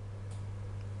পৃথক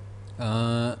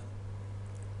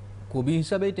কবি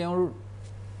হিচাপে তেওঁৰ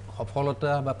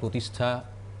সফলতা বা প্ৰতিষ্ঠা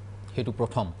সেইটো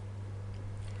প্ৰথম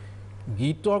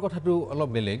গীতৰ কথাটো অলপ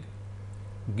বেলেগ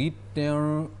গীত তেওঁৰ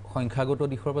সংখ্যাগত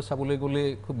দিশৰ পৰা চাবলৈ গ'লে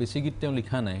খুব বেছি গীত তেওঁ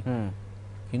লিখা নাই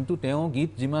কিন্তু তেওঁ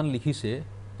গীত যিমান লিখিছে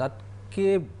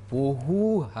তাতকৈ বহু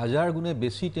হাজাৰ গুণে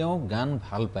বেছি তেওঁ গান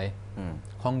ভাল পায়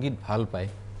সংগীত ভাল পায়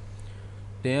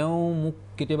তেওঁ মোক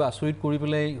কেতিয়াবা আচৰিত কৰি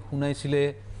পেলাই শুনাইছিলে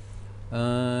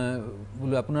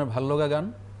বোলে আপোনাৰ ভাল লগা গান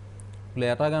বোলে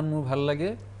এটা গান মোৰ ভাল লাগে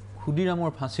ক্ষুদিৰামৰ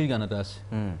ফাঁচীৰ গান এটা আছে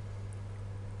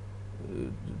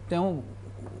তেওঁ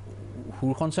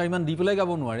সুৰ সঞ্চাৰ ইমান দি পেলাই গাব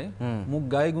নোৱাৰে মোক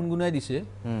গাই গুণগুণাই দিছে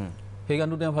সেই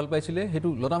গানটো তেওঁ ভাল পাইছিলে সেইটো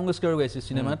লতা মংগেশকাৰেও গাইছে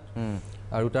চিনেমাত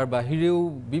আৰু তাৰ বাহিৰেও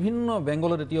বিভিন্ন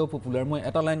বেংগলত এতিয়াও পপুলাৰ মই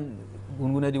এটা লাইন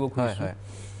গুণগুণাই দিব খুজিছোঁ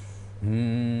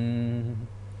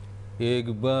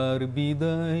একবার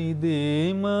বিদায় দে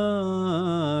মা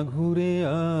ঘুরে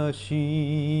আসি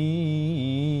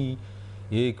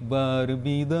একবার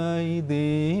বিদায় দে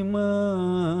মা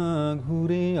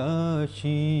ঘুরে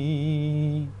আসি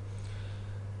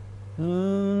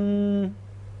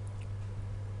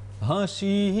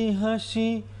হাসি হাসি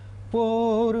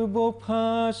পড়ব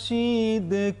ফাঁসি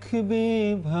দেখবে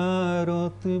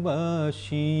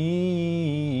ভারতবাসী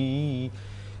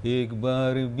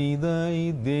একবার বিদায়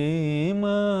দে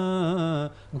মা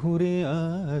ঘুরে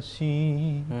আসি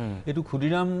এইটো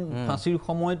ক্ষুদিৰাম ফাঁচীৰ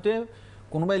সময়তে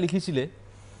কোনোবাই লিখিছিলে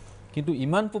কিন্তু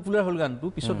ইমান পপুলাৰ হ'ল গানটো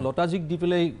পিছত লতাজিক দি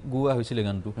পেলাই গোৱা হৈছিলে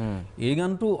গানটো এই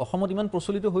গানটো অসমত ইমান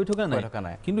প্ৰচলিত হৈ থকা নাই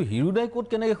কিন্তু হিৰুদাই ক'ত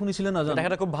কেনেকৈ শুনিছিলে নাজানো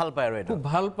তেখেতে খুব ভাল পায় আৰু খুব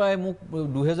ভাল পায় মোক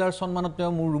 2000 চন মানত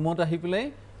তেওঁ মোৰ ৰুমত আহি পেলাই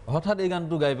হঠাৎ এই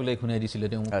গানটো গাই পেলাই শুনাই দিছিলে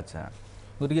তেওঁ আচ্ছা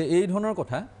গতিকে এই ধৰণৰ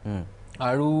কথা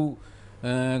আৰু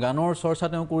গানৰ চৰ্চা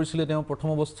তেওঁ কৰিছিলে তেওঁ প্ৰথম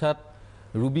অৱস্থাত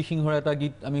ৰুবি সিংহৰ এটা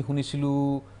গীত আমি শুনিছিলোঁ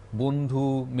বন্ধু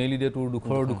মেলি দে তোৰ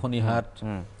দুখৰ দুখনি হাত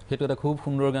সেইটো এটা খুব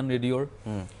সুন্দৰ গান ৰেডিঅ'ৰ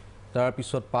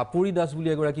তাৰপিছত পাপৰি দাস বুলি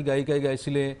এগৰাকী গায়িকাই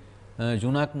গাইছিলে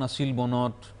জোনাক নাছিল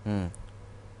বনত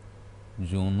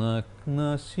জোনাক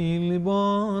নাছিল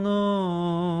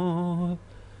বনত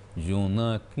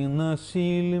জোনাক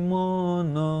নাছিল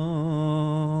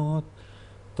মনত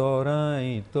তৰাই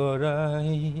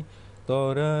তৰাই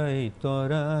তৰাই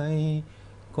তৰাই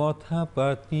কথা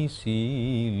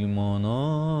পাতিছিল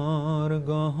মনৰ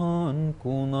গহন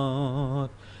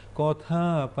কোণত কথা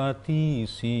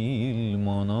পাতিছিল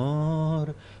মনৰ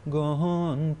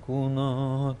গহন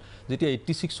কোণত যেতিয়া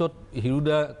 86ত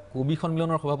হিৰুদা কবি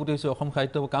সন্মিলনৰ সভাপতি হৈছে অসম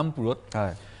সাহিত্য কামপুৰত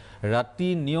ৰাতি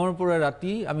নিয়ৰ পৰা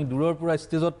ৰাতি আমি দূৰৰ পৰা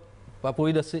ষ্টেজত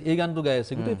পাপৰি দাসে এই গানটো গাই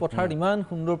আছে গোটেই পথাৰত ইমান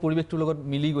সুন্দৰ পৰিৱেশটোৰ লগত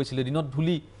মিলি গৈছিলে দিনত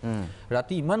ধূলি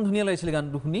ৰাতি ইমান ধুনীয়া লাগিছিলে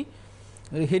গানটো শুনি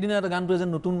সেইদিনা এটা গানটো যেন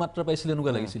নতুন মাত্ৰা পাইছিলে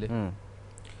এনেকুৱা লাগিছিলে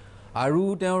আৰু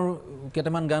তেওঁৰ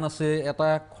কেইটামান গান আছে এটা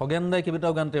খগেন দাই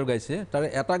কেইবাটাও গান তেওঁ গাইছে তাৰে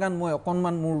এটা গান মই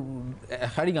অকণমান মোৰ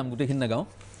এশাৰী গান গোটেইখিনি নাগাওঁ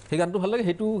সেই গানটো ভাল লাগে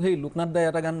সেইটো সেই লোকনাথ দাই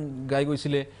এটা গান গাই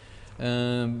গৈছিলে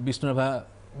বিষ্ণুৰাভা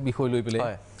বিষয় লৈ পেলাই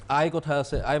আই কথা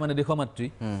আছে আই মানে দেশ মাতৃ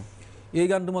এই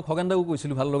গানটো মই খগেন দাকো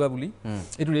কৈছিলোঁ ভাল লগা বুলি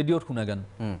এইটো ৰেডিঅ'ত শুনা গান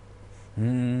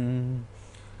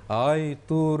আই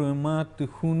তোৰ মাত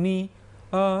শুনি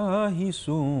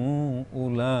আহিছোঁ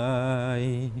ওলাই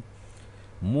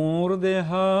মোৰ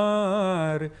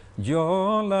দেহাৰ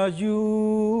জ্বলা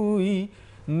জুই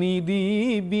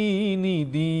নিদিবি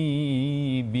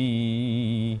নিদিবি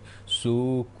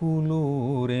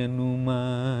চকুলোৰে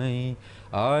নুমাই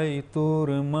আই তোৰ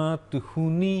মাত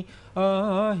শুনি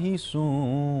আহিছোঁ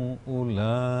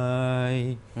ওলাই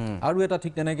আৰু এটা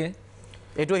ঠিক তেনেকৈ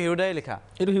এইটো হিৰুদাই লিখা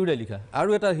আৰু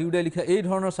এটা হিৰুদাই লিখা এই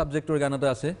ধৰণৰ ছাবজেক্টৰ গান এটা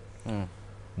আছে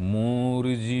মোৰ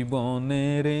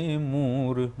জীৱনেৰে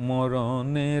মোৰ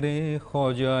মৰণেৰে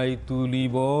সজাই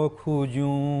তুলিব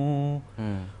খোজো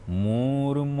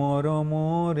মোৰ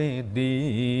মৰমৰে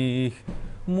দেশ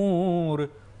মোৰ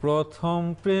প্ৰথম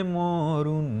প্ৰেমৰ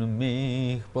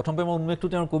উন্মেষটো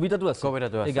তেওঁৰ কবিতাটো আছে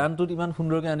এই গানটোত ইমান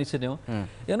সুন্দৰকৈ আনিছে তেওঁ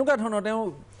এনেকুৱা ধৰণৰ তেওঁ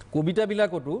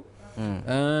কবিতাবিলাকতো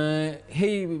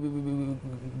সেই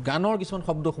গানৰ কিছুমান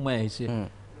শব্দ সোমাই আহিছে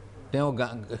তেওঁ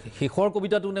শেষৰ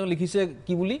কবিতাটো তেওঁ লিখিছে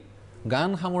কি বুলি গান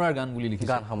সামৰাৰ গান বুলি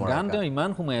লিখিছে গান তেওঁ ইমান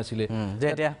সোমাই আছিলে যে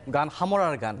এতিয়া গান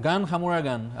সামৰাৰ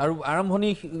গান আৰু আৰম্ভণি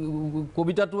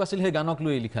কবিতাটো আছিল সেই গানক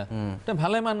লৈ লিখা তেওঁ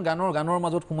ভালেমান গানৰ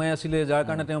মাজত সোমাই আছিলে যাৰ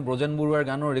কাৰণে তেওঁ ব্ৰজেন বৰুৱাৰ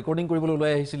গানৰ ৰেকৰ্ডিং কৰিবলৈ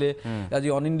ওলাই আহিছিলে আজি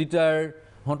অনিন্দিতাৰ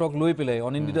হতক লৈ পেলাই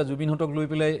অনিন্দিতা জুবিনহঁতক লৈ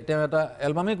পেলাই তেওঁ এটা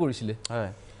এলবামেই কৰিছিলে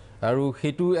আৰু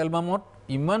সেইটো এলবামত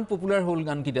ইমান পপুলাৰ হ'ল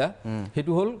গানকেইটা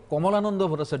সেইটো হ'ল কমলানন্দ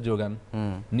ভট্টাচাৰ্যৰ গান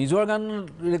নিজৰ গান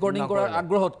ৰেকৰ্ডিং কৰাৰ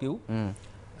আগ্ৰহতকৈও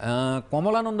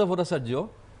কমলানন্দ ভট্টাচাৰ্য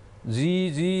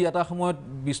যি এটা সময়ত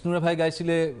বিষ্ণুৰাভাই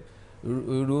গাইছিলে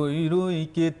ৰৈ ৰৈ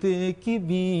কেতে কি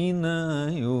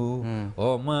বিনাই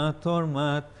অমাতৰ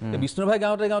মাত বিষ্ণুৰাভাই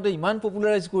গাওঁতে ইমান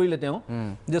পপুলাৰাইজ কৰিলে তেওঁ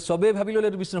যে চবেই ভাবি ল'লে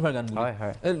এইটো বিষ্ণুৰাভাৰ গান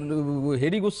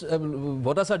হেৰি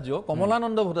ভট্টাচাৰ্য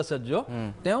কমলানন্দ ভট্টাচাৰ্য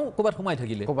তেওঁ ক'ৰবাত সোমাই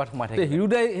থাকিলে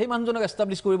হিৰুদাই সেই মানুহজনক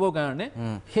এষ্টাব্লিছ কৰিবৰ কাৰণে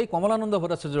সেই কমলানন্দ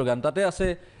ভট্টাচাৰ্যৰ গান তাতে আছে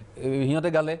সিহঁতে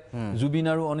গালে জুবিন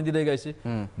আৰু অনিন্দিতাই গাইছে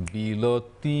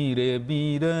বিলতীৰে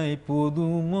বিৰাই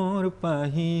পদুমৰ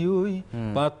পাহি ঐ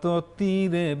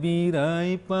পাততীৰে বিৰাই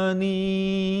পানী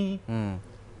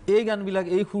এই গানবিলাক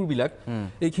এই সুৰবিলাক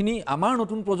এইখিনি আমাৰ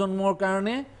নতুন প্ৰজন্মৰ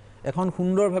কাৰণে এখন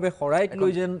সুন্দৰভাৱে শৰাইক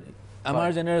লৈ যেন আমাৰ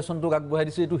জেনেৰেশ্যনটোক আগবঢ়াই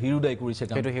দিছে এইটো হিৰুদাই কৰিছে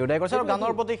আৰু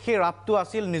গানৰ প্ৰতি সেই ৰাপটো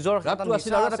আছিল নিজৰ ৰাপটো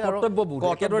আছিল আৰু এটা কৰ্তব্যবোধ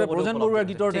একেদৰে ব্ৰজেন বৰুৱাৰ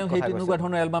গীতৰ তেওঁ সেই তেনেকুৱা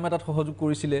ধৰণৰ এলবাম এটাত সহযোগ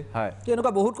কৰিছিলে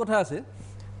এনেকুৱা বহুত কথা আছে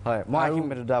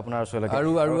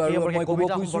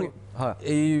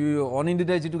এই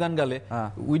অনিন্দিতাই যিটো গান গালে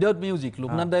উইদাউট মিউজিক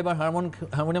লোকনাথ দাই বা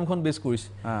হাৰমনিয়ামখন বেছ কৰিছে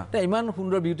ইমান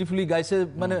সুন্দৰ বিউটিফুলি গাইছে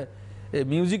মানে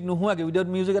মিউজিক নোহোৱাকৈ উইদাউট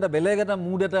মিউজিক এটা বেলেগ এটা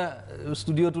মুড এটা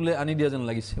ষ্টুডিঅ'টোলৈ আনি দিয়া যেন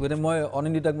লাগিছে গতিকে মই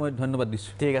অনিন্দিতাক মই ধন্যবাদ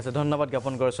দিছোঁ ঠিক আছে ধন্যবাদ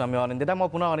জ্ঞাপন কৰিছোঁ আমি অনিন্দিতা মই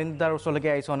পুনৰ অনিন্দিতাৰ ওচৰলৈকে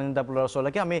আহিছোঁ অনিন্দিতা পুলৰ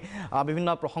ওচৰলৈকে আমি বিভিন্ন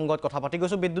প্ৰসংগত কথা পাতি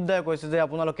গৈছোঁ বিদ্যুৎ দায়ে কৈছে যে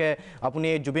আপুনি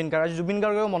জুবিন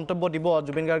গাৰ্গেও মন্তব্য দিব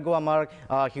জুবিন গাৰ্গেও আমাৰ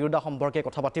হিৰুদা সম্পৰ্কে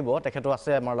কথা পাতিব তেখেতো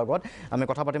আছে আমাৰ লগত আমি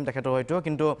কথা পাতিম তেখেতৰ হয়তো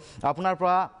কিন্তু আপোনাৰ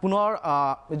পৰা পুনৰ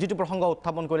যিটো প্ৰসংগ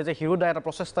উত্থাপন কৰি যে হিৰুদাই এটা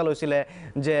প্ৰচেষ্টা লৈছিলে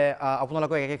যে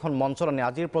আপোনালোকক একেখন মঞ্চত আনি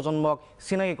আজিৰ প্ৰজন্মক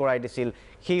চিনাকি কৰাই দিছিল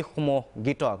সেইসমূহ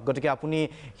গীতক গতিকে আপুনি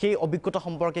সেই অভিজ্ঞতা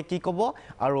সম্পৰ্কে কি ক'ব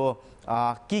আৰু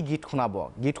কি গীত শুনাব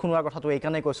গীত শুনোৱাৰ কথাটো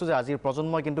এইকাৰণে কৈছোঁ যে আজিৰ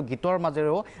প্ৰজন্মই কিন্তু গীতৰ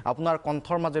মাজেৰেও আপোনাৰ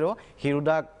কণ্ঠৰ মাজেৰেও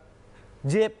হিৰুদাক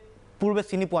যে পূৰ্বে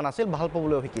চিনি পোৱা নাছিল ভাল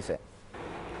পাবলৈও শিকিছে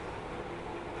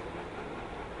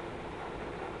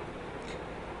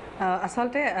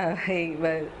আচলতে সেই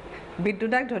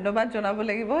বিদ্যুৎদাক ধন্যবাদ জনাব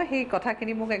লাগিব সেই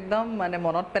কথাখিনি মোক একদম মানে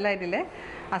মনত পেলাই দিলে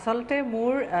আচলতে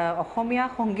মোৰ অসমীয়া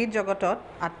সংগীত জগতত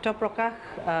আত্মপ্ৰকাশ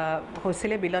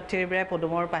হৈছিলে বিলতীৰে বিৰাই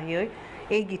পদুমৰ পাহি ঐ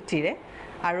এই গীতটিৰে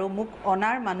আৰু মোক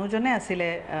অনাৰ মানুহজনে আছিলে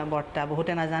বৰ্তা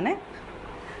বহুতে নাজানে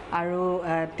আৰু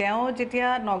তেওঁ যেতিয়া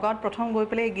নগাঁৱত প্ৰথম গৈ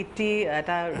পেলাই এই গীতটি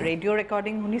এটা ৰেডিঅ'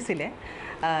 ৰেকৰ্ডিং শুনিছিলে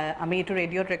আমি এইটো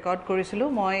ৰেডিঅ'ত ৰেকৰ্ড কৰিছিলোঁ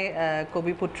মই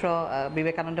কবিপুত্ৰ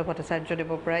বিবেকানন্দ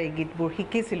ভট্টাচাৰ্যদেৱৰ পৰা এই গীতবোৰ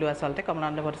শিকিছিলোঁ আচলতে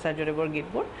কমলানন্দ ভট্টাচাৰ্যদেৱৰ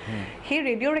গীতবোৰ সেই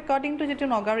ৰেডিঅ' ৰেকৰ্ডিংটো যিটো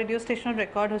নগাঁও ৰেডিঅ' ষ্টেচনত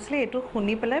ৰেকৰ্ড হৈছিলে এইটো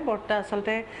শুনি পেলাই বৰ্তা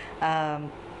আচলতে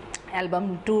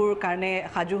এলবামটোৰ কাৰণে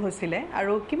সাজু হৈছিলে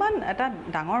আৰু কিমান এটা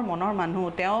ডাঙৰ মনৰ মানুহ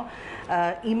তেওঁ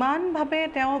ইমানভাৱে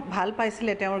তেওঁ ভাল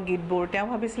পাইছিলে তেওঁৰ গীতবোৰ তেওঁ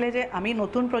ভাবিছিলে যে আমি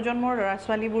নতুন প্ৰজন্মৰ ল'ৰা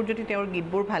ছোৱালীবোৰ যদি তেওঁৰ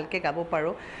গীতবোৰ ভালকৈ গাব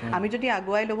পাৰোঁ আমি যদি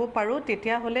আগুৱাই ল'ব পাৰোঁ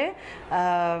তেতিয়াহ'লে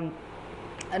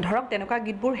ধৰক তেনেকুৱা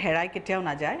গীতবোৰ হেৰাই কেতিয়াও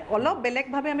নাযায় অলপ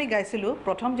বেলেগভাৱে আমি গাইছিলোঁ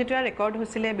প্ৰথম যেতিয়া ৰেকৰ্ড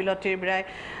হৈছিলে বিলতীৰ বিৰাই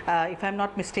ইফ আই এম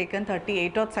নট মিষ্টেকেন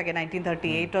 38ত চাগে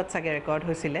 1938ত চাগে ৰেকৰ্ড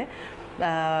হৈছিলে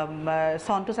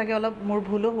চনটো চাগে অলপ মোৰ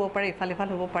ভুলো হ'ব পাৰে ইফাল সিফাল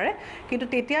হ'ব পাৰে কিন্তু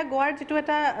তেতিয়া গোৱাৰ যিটো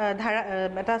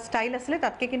এটা ষ্টাইল আছিলে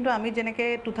তাতকৈ কিন্তু আমি যেনেকৈ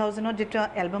 2000ত যেতিয়া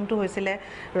এলবামটো হৈছিলে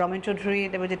ৰমেন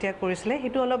চৌধুৰীদেৱে যেতিয়া কৰিছিলে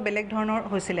সেইটো অলপ বেলেগ ধৰণৰ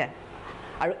হৈছিলে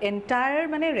আৰু এণ্টায়াৰ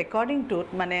মানে ৰেকৰ্ডিংটোত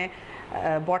মানে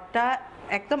বৰ্তা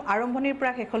একদম আৰম্ভণিৰ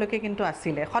পৰা শেষলৈকে কিন্তু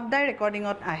আছিলে সদায়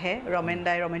ৰেকৰ্ডিঙত আহে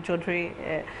ৰমেন চৌধুৰী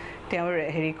তেওঁৰ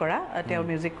হেৰি কৰা তেওঁৰ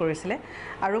মিউজিক কৰিছিলে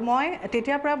আৰু মই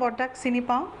তেতিয়াৰ পৰা বৰ্তাক চিনি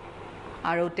পাওঁ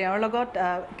আৰু তেওঁৰ লগত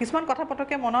কিছুমান কথা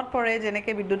পটকে মনত পৰে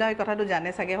যেনেকৈ বিদ্যুৎ এই কথাটো জানে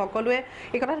চাগে সকলোৱে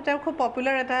এই কথাটো তেওঁৰ খুব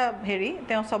পপুলাৰ এটা হেৰি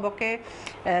তেওঁ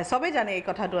চবেই জানে এই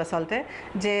কথাটো আচলতে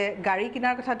যে গাড়ী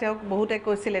কিনাৰ কথা তেওঁক বহুতে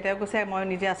কৈছিলে তেওঁ কৈছে মই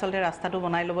নিজে আচলতে ৰাস্তাটো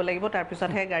বনাই ল'ব লাগিব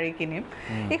তাৰপিছতহে গাড়ী কিনিম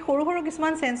এই সৰু সৰু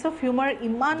কিছুমান চেন্স অফ হিউমাৰ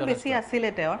ইমান বেছি আছিলে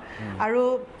তেওঁৰ আৰু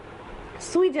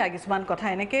চুই যায় কিছুমান কথা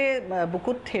এনেকৈ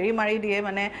বুকুত হেৰি মাৰি দিয়ে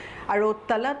মানে আৰু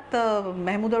তলত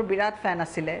মেহমুদৰ বিৰাট ফেন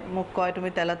আছিলে মোক কয় তুমি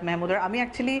তলত মেহমুদৰ আমি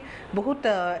একচুৱেলি বহুত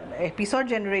পিছৰ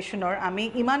জেনেৰেশ্যনৰ আমি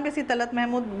ইমান বেছি তলত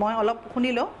মেহমুদ মই অলপ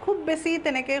শুনিলোঁ খুব বেছি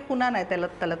তেনেকৈ শুনা নাই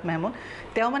তলত মেহমুদ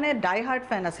তেওঁ মানে ডাই হাৰ্ট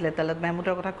ফেন আছিলে তলত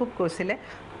মেহমুদৰ কথা খুব কৈছিলে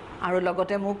আৰু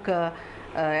লগতে মোক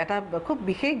এটা খুব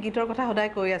বিশেষ গীতৰ কথা সদায়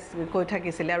কৈ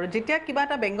থাকিছিলে আৰু যেতিয়া কিবা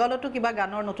এটা বেংগলতো কিবা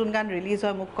গানৰ নতুন গান ৰিলিজ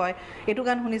হয় মোক কয় এইটো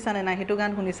গান শুনিছানে নাই সেইটো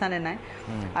গান শুনিছানে নাই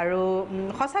আৰু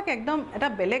সঁচাকৈ একদম এটা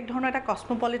বেলেগ ধৰণৰ এটা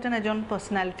কসমপলিটান এজন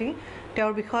পাৰ্চনেলিটি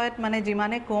তেওঁৰ বিষয়ত মানে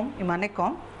যিমানে কম ইমানে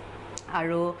কম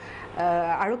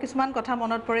আৰু কিছুমান কথা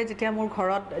মনত পৰে যেতিয়া মোৰ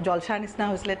ঘৰত জলচাৰ নিচিনা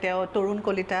হৈছিলে তেওঁ তৰুণ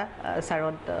কলিতা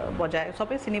ছাৰত বজায়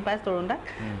চবেই চিনি পায়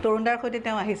তৰুণদাৰ সৈতে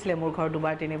তেওঁ আহিছিলে মোৰ ঘৰ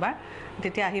দুবাৰ তিনিবাৰ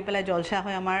তেতিয়া আহি পেলাই জলচা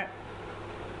হয় আমাৰ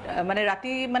মানে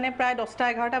ৰাতি মানে প্ৰায় 10টা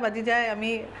 11টা বাজি যায় আমি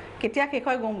কেতিয়া শেষ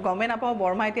হয় গমে নাপাওঁ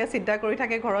বৰমা এতিয়া চিন্তা কৰি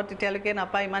থাকে ঘৰত তেতিয়ালৈকে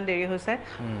নাপায় ইমান দেৰি হৈছে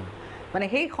মানে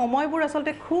সেই সময়বোৰ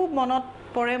আচলতে খুব মনত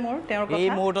পৰে মোৰ তেওঁৰ কথা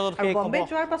আৰু বম্বে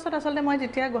যোৱাৰ পাছত আচলতে মই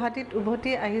যেতিয়া গুৱাহাটীত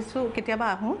উভতি আহিছোঁ কেতিয়াবা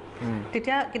আহোঁ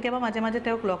তেতিয়া কেতিয়াবা মাজে মাজে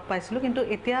তেওঁক লগ পাইছিলোঁ কিন্তু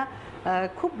এতিয়া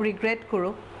খুব ৰিগ্ৰেট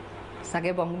কৰোঁ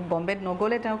চাগে বম্বেত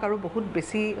নগ'লে তেওঁক আৰু বহুত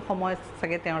বেছি সময়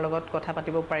চাগে তেওঁৰ লগত কথা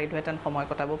পাতিব পাৰিলোহেঁতেন সময়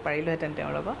কটাব পাৰিলোহেঁতেন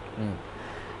তেওঁৰ লগত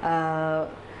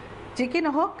যি কি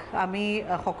নহওক আমি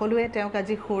সকলোৱে তেওঁক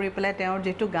আজি সুৰি পেলাই তেওঁৰ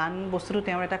যিটো গান বস্তুটো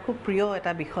তেওঁৰ এটা খুব প্ৰিয়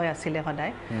এটা বিষয় আছিলে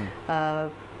সদায়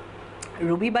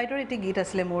ৰুবি বাইদেউৰ এটি গীত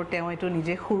আছিলে মোৰ তেওঁ এইটো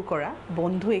নিজে সুৰ কৰা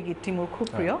বন্ধু এই গীতটি মোৰ খুব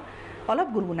প্ৰিয় অলপ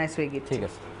গুণগুণাইছোঁ এই গীত ঠিক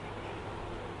আছে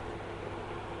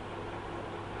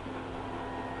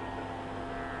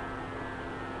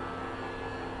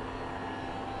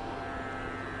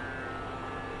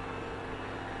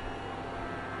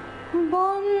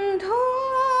বন্ধু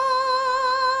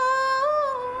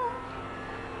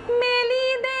মেলি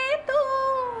দে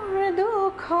তোৰ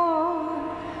দুখ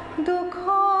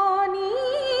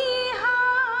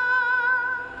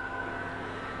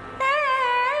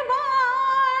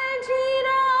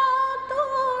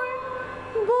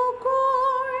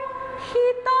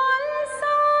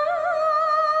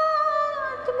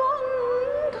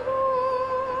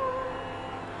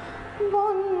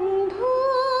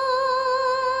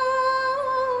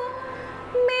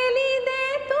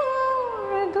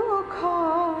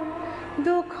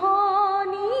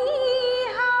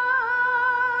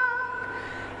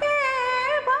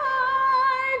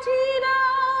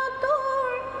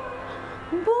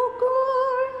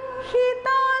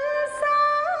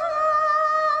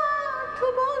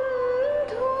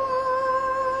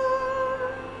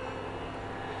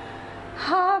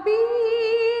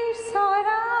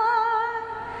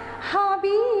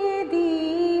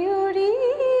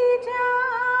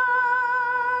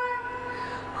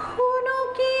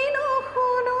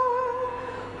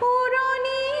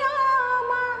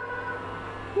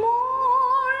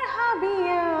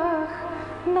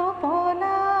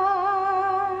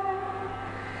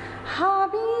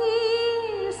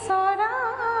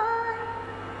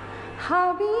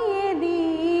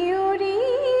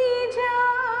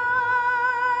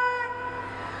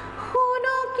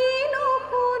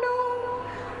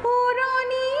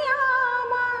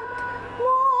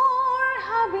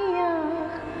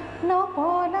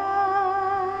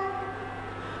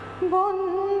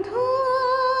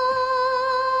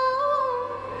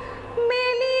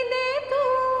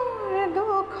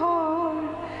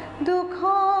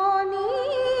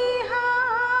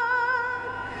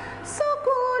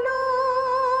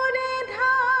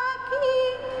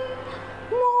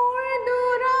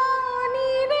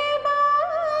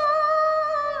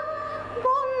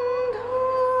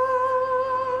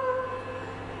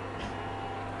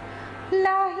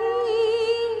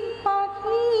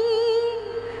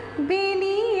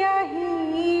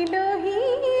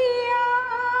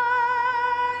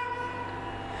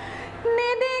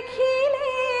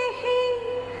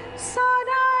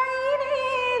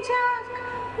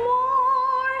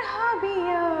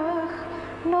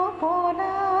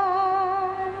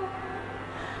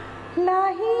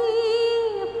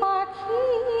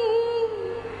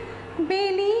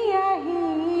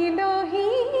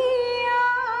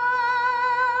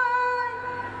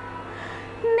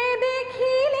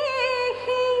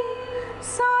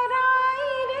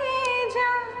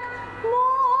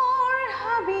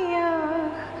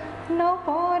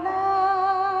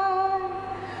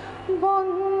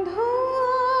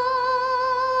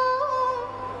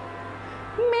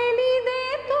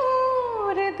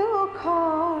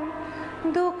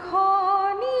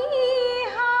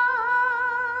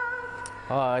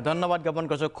হয় ধন্যবাদ জ্ঞাপন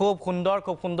কৰিছোঁ খুব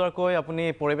সুন্দৰকৈ আপুনি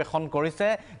পৰিৱেশন কৰিছে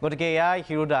গতিকে এয়াই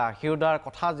হিৰুদাৰ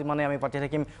কথা যিমানে আমি পাতি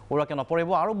থাকিম ওৰকে নপৰিব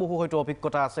আৰু বহু হয়তো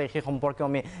অভিজ্ঞতা আছে সেই সম্পৰ্কে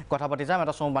আমি কথা পাতি যাম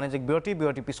এটা বাণিজ্যিক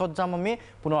বিৰতি পিছত যাম আমি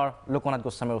পুনৰ লোকনাথ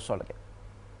গোস্বামীৰ ওচৰলৈকে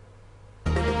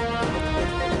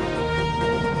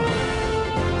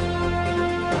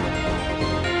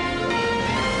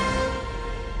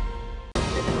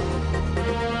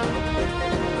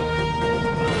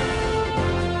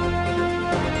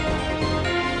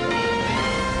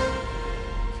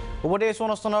উপদেশ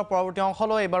অনুষ্ঠানৰ পৰৱৰ্তী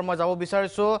অংশলৈ এবাৰ মই যাব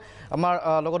বিচাৰিছোঁ আমাৰ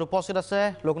লগত উপস্থিত আছে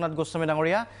লোকনাথ গোস্বামী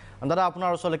ডাঙৰীয়া দাদা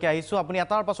আপোনাৰ ওচৰলৈকে আহিছোঁ আপুনি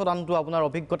এটাৰ পাছত আনটো আপোনাৰ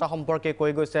অভিজ্ঞতা সম্পৰ্কে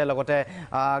কৈ গৈছে লগতে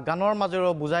গানৰ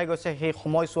মাজেৰেও বুজাই গৈছে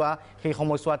সেই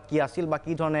সময়ছোৱাত কি আছিল বা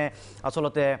কি ধৰণে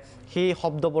আচলতে সেই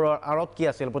শব্দবোৰৰ আঁৰত কি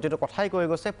আছিল প্ৰতিটো কথাই কৈ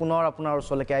গৈছে পুনৰ আপোনাৰ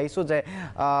ওচৰলৈকে আহিছোঁ যে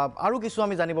আৰু কিছু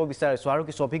আমি জানিব বিচাৰিছোঁ আৰু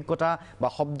কিছু অভিজ্ঞতা বা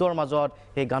শব্দৰ মাজত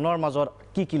সেই গানৰ মাজত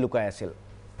কি লুকাই আছিল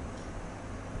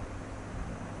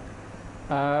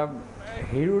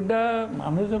হিৰুদা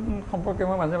মানুহজন সম্পৰ্কে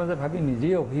মই মাজে মাজে ভাবি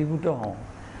নিজেই অভিভূত হওঁ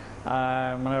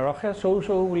মানে ৰসে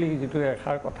চৌ বুলি যিটো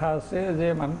এষাৰ কথা আছে যে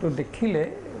মানুহটো দেখিলে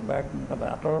বা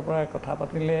আঁতৰৰ পৰা কথা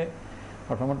পাতিলে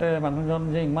প্ৰথমতে মানুহজন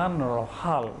যে ইমান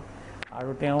ৰসাল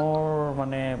আৰু তেওঁৰ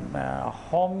মানে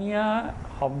অসমীয়া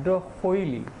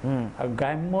শব্দশৈলী আৰু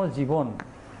গ্ৰাম্য জীৱন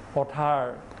পথাৰ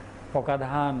পকা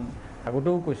ধান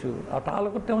আগতেও কৈছোঁ আৰু তাৰ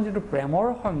লগত তেওঁ যিটো প্ৰেমৰ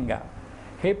সংজ্ঞা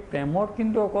সেই প্ৰেমত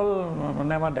কিন্তু অকল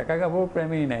মানে আমাৰ ডেকা গাভৰুৰ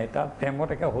প্ৰেমেই নাই তাত প্ৰেমত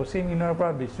একে হচি মিনৰ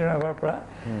পৰা বিষ্ণুৰাভাৰ পৰা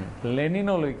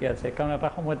লেনিনলৈকে আছে কাৰণ এটা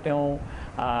সময়ত তেওঁ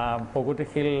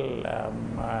প্ৰগতিশীল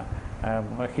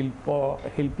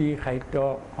শিল্পী সাহিত্য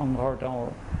সংঘৰ তেওঁৰ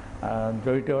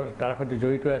তাৰ সৈতে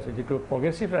জড়িত আছে যিটো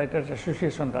প্ৰগ্ৰেছিভ ৰাইটাৰ্ছ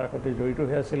এছ'চিয়েশ্যন তাৰ সৈতে জড়িত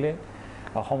হৈ আছিলে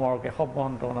অসমৰ কেশৱ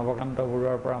মহন্ত নৱকান্ত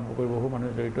বৰুৱাৰ পৰা আৰম্ভ কৰি বহু মানুহ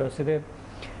জড়িত আছিলে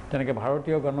তেনেকৈ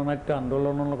ভাৰতীয় গণনাট্য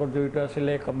আন্দোলনৰ লগত জড়িত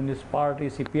আছিলে কমিউনিষ্ট পাৰ্টি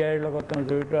CPIৰ লগত তেওঁ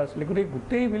জড়িত আছিলে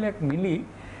গোটেইবিলাক মিলি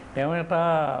তেওঁ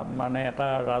এটা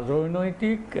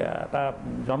ৰাজনৈতিক এটা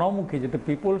জনমুখী যিটো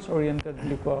পিপলছ অৰিয়েণ্টেড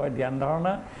বুলি কোৱা হয় ধ্যান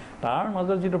ধাৰণা তাৰ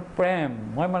মাজত যিটো প্ৰেম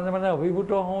মই মাজে মাজে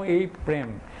অভিভূত হওঁ এই প্ৰেম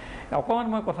অকণমান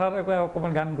মই কথা এটা কৈ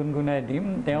অকণমান গান গুণগুণাই দিম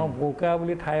তেওঁ বোকা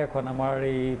বুলি ঠাই এখন আমাৰ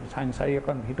এই চাংচাৰি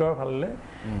এখন ভিতৰৰ ফালে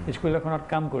স্কুল এখনত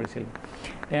কাম কৰিছিল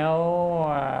তেওঁ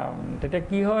তেতিয়া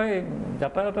কি হয়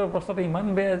যাতায়াতৰ অৱস্থাটো ইমান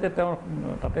বেয়া যে তেওঁ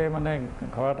তাতে মানে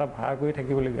ঘৰ এটা ভাড়া কৰি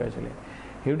থাকিবলগীয়া হৈছিলে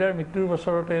হিৰুদাৰ মৃত্যুৰ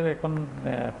বছৰতে এখন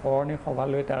সৰণি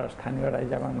সভালৈ তাৰ স্থানীয়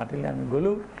ৰাইজে আমাক মাতিলে আমি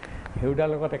গ'লোঁ হিৰুদাৰ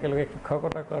লগত একেলগে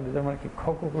শিক্ষকতা কৰা দুজনমান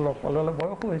শিক্ষকো লগ পালোঁ অলপ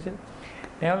বয়সো হৈছিল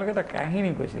তেওঁলোকে এটা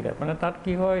কাহিনী কৈছিলে মানে তাত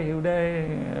কি হয় হিৰুদাই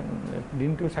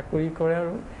দিনটো চাকৰি কৰে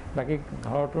আৰু বাকী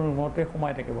ঘৰটোৰ ৰুমতে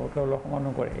সোমাই থাকে বহুতে অলপ সময়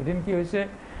নকৰে এদিন কি হৈছে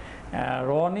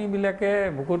ৰোৱনীবিলাকে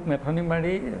বুকুত মেথনি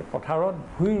মাৰি পথাৰত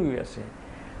ভুই ৰুই আছে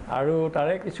আৰু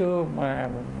তাৰে কিছু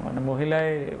মানে মহিলাই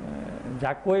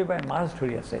জাকৈ বা মাছ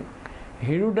ধৰি আছে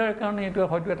হিৰুদাৰ কাৰণে এইটো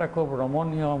হয়তো এটা খুব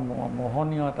ৰমণীয়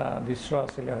মোহনীয় এটা দৃশ্য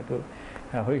আছিলে হয়তো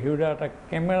হিৰুদাৰ এটা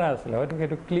কেমেৰা আছিলে হয়তো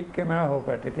সেইটো ক্লিক কেমেৰা হ'ব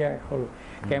পাৰে তেতিয়া সৰু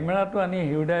কেমেৰাটো আনি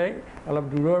হিৰুদাই অলপ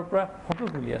দূৰৰ পৰা ফটো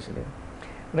তুলি আছিলে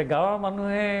গতিকে গাঁৱৰ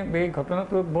মানুহে এই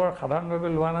ঘটনাটো বৰ সাধাৰণভাৱে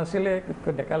লোৱা নাছিলে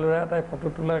ডেকা ল'ৰা এটাই ফটো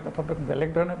তোলাৰ কথাটো বেলেগ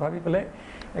ধৰণে ভাবি পেলাই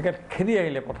একে খেদি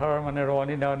আহিলে পথাৰৰ মানে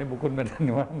ৰোৱনী দাৱনী বুকুত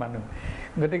মেথনি মৰা মানুহ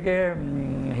গতিকে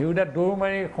হিৰুদা দৌৰ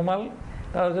মাৰি সোমাল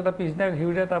তাৰপিছত পিছদিনা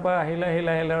হিৰুদাই তাৰপৰা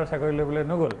আহিলে আৰু চাকৰি ল'বলৈ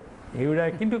নগ'ল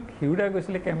কিন্তু হিৰুদাই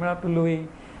গৈছিলে কেমেৰাটো লৈ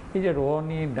এই যে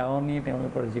ৰোৱনী দাৱনী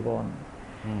তেওঁলোকৰ জীৱন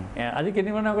আজি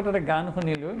কেইদিনমানৰ আগতে এটা গান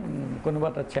শুনিলোঁ কোনোবা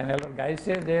এটা চেনেলত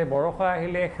গাইছে যে বৰষা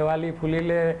আহিলে শেৱালি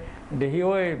ফুলিলে দেহি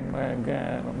হৈ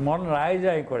মন ৰাই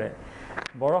যায় কৰে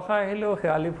বৰষা আহিলেও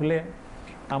শেৱালি ফুলে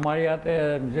আমাৰ ইয়াতে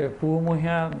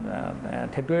পুহমহীয়া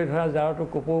থেতুৱে ধৰা জাৰটো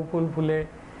কপৌ ফুল ফুলে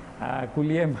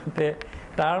কুলিয়ে মাতে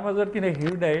তাৰ মাজত কিন্তু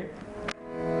হিৰুদাই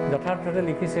যথাৰ্থতে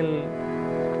লিখিছিল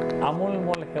আমোল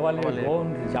মল শেৱালি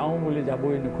বন্ধ যাওঁ বুলি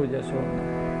যাবই নোখোজেচোন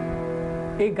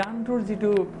এই গানটোৰ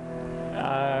যিটো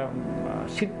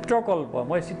চিত্ৰকল্প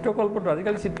মই চিত্ৰকল্পটো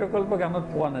আজিকালি চিত্ৰকল্প গানত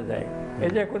পোৱা নাযায়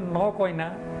এই যে নকইনা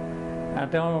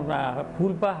তেওঁ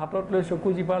ফুলপাহ হাতত লৈ চকু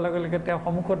জিপাৰ লগে লগে তেওঁ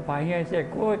সন্মুখত ভাহি আহিছে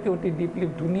একে অতি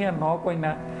দীপলিপ ধুনীয়া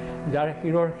নকইনা যাৰ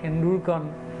শিৰৰ সেন্দুৰকণ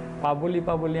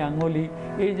পাবলি আঙুলি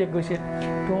এই যে গৈছে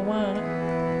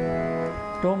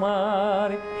তোমাৰ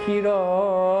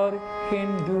শিৰৰ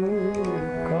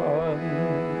সেন্দুৰকণ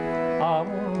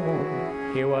আমোল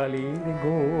শেৱালিৰ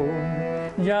গুণ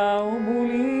যাওঁ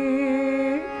বুলি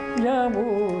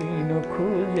যাবই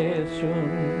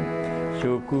নোখোজেচোন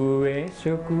চকুৱে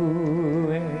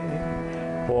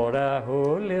পৰা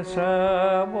হ'লে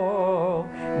চাব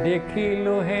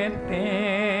দেখিলোহেঁতেন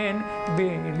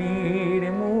বেলিৰ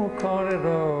মুখৰ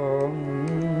ৰং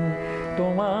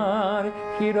তোমাৰ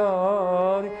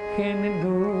শিৰৰ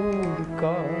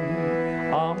সেন্দুৰকণ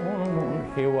আমোল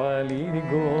শেৱালিৰ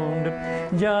গোন্ধ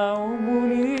যাওঁ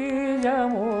বুলি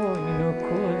যাবই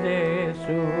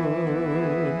নোখোজেচোন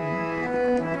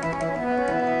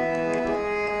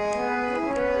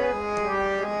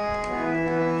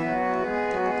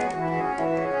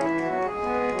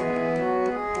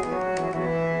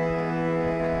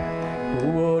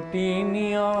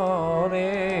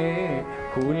নিয়ৰে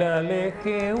ফুলালে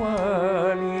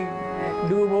শেৱালি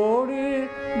দুবৰিৰ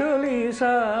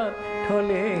দলিচাত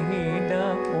থলেহি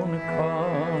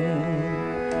দাপোনখন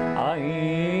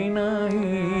আইনাহি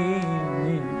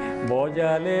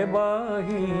বজালে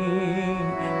বাহি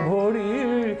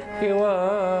ভৰিৰ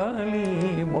শেৱালি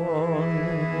বন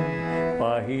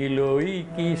পাহিলৈ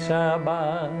কি চাবা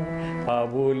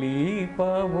পাবলি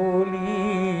পাবলি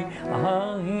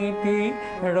হাঁহিতি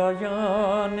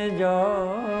ৰজন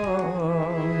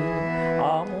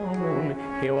আমোল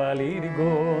শেৱালিৰ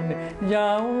গুণ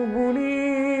যাওঁ বুলি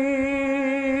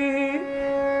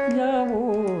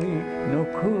যাবই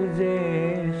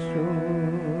নোখোজেছো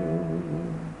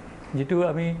যিটো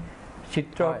আমি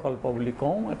চিত্ৰকল্প বুলি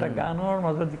কওঁ এটা গানৰ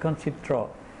মাজত যিখন চিত্ৰ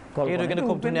কিন্তু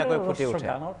খুব ধুনীয়াকৈ ফুটি উঠে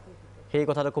সেই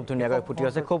কথাটো খুব ধুনীয়াকৈ ফুটি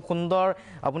আছে খুব সুন্দৰ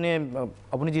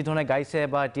আপুনি যি ধৰণে গাইছে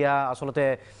বা এতিয়া আচলতে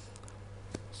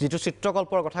যিটো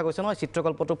চিত্ৰকল্পৰ কথা কৈছে নহয়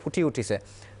চিত্ৰকল্পটো ফুটি উঠিছে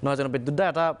নহয় জানো বিদ্যুৎ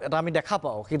এটা আমি দেখা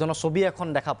পাওঁ সেই ধৰণৰ ছবি এখন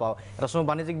দেখা পাওঁ এটা সময়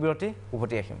বাণিজ্যিক বিৰতি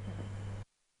উভতি আহিম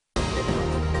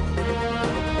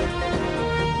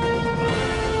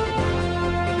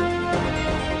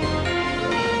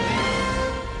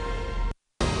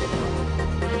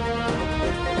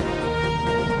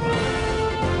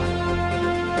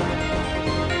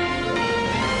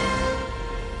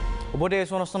উভতি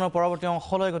আহিছোঁ অনুষ্ঠানৰ পৰৱৰ্তী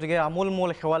অংশলৈ গতিকে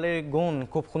আমোলমোল শেৱালিৰ গুণ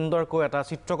খুব সুন্দৰকৈ এটা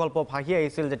চিত্ৰকল্প ভাহি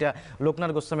আহিছিল যেতিয়া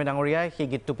লোকনাথ গোস্বামী ডাঙৰীয়াই সেই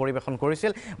গীতটো পৰিৱেশন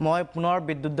কৰিছিল মই পুনৰ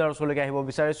বিদ্যুৎদাৰ ওচৰলৈকে আহিব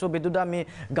বিচাৰিছোঁ বিদ্যুৎদা আমি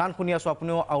গান শুনি আছোঁ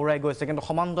আপুনিও আওৰাই গৈছে কিন্তু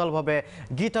সমান্তৰালভাৱে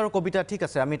গীত আৰু কবিতা ঠিক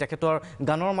আছে আমি তেখেতৰ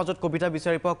গানৰ মাজত কবিতা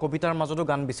বিচাৰি পাওঁ কবিতাৰ মাজতো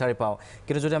গান বিচাৰি পাওঁ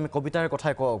কিন্তু যদি আমি কবিতাৰ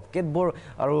কথাই কওঁ কেতবোৰ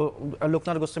আৰু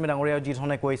লোকনাথ গোস্বামী ডাঙৰীয়াই যি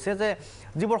ধৰণে কৈছে যে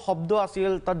যিবোৰ শব্দ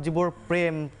আছিল তাত যিবোৰ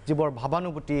প্ৰেম যিবোৰ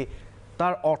ভাৱানুভূতি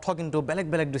তাৰ অৰ্থ কিন্তু বেলেগ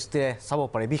বেলেগ দৃষ্টিৰে চাব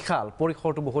পাৰে বিশাল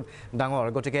পৰিসৰটো বহুত ডাঙৰ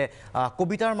গতিকে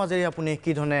কবিতাৰ মাজেৰে আপুনি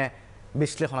কি ধৰণে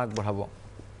বিশ্লেষণ আগবঢ়াব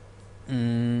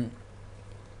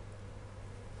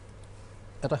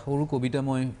এটা সৰু কবিতা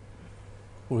মই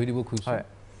পঢ়ি দিব খুজিছোঁ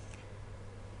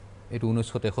এইটো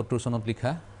 1973 চনত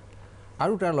লিখা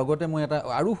আৰু তাৰ লগতে মই এটা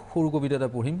আৰু সৰু কবিতা এটা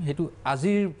পঢ়িম সেইটো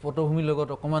আজিৰ পটভূমিৰ লগত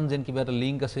অকণমান যেন কিবা এটা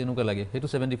লিংক আছে এনেকুৱা লাগে সেইটো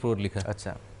 74ত লিখা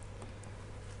আচ্ছা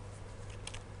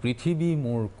পৃথিৱী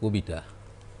মোৰ কবিতা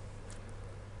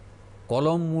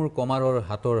কলম মোৰ কমাৰৰ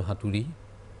হাতৰ হাতুৰি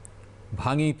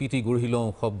ভাঙি পিটি গঢ়ি লওঁ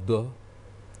শব্দ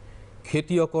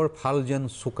খেতিয়কৰ ফাল যেন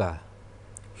চোকা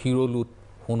হিৰলুত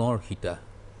সোণৰ সীতা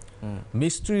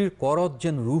মিস্ত্ৰীৰ কৰত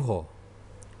যেন ৰুহ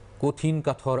কঠিন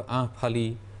কাঠৰ আঁহ ফালি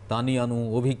টানি আনো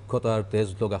অভিজ্ঞতাৰ তেজ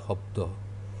লগা শব্দ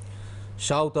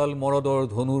চাওতাল মৰদৰ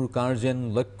ধনুৰ কাৰ যেন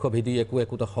লক্ষ্যভেদী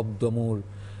একোটা শব্দ মোৰ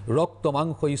ৰক্ত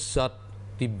মাংস ইচ্ছাত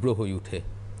তীব্ৰ হৈ উঠে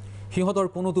সিহঁতৰ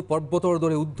কোনোটো পৰ্বতৰ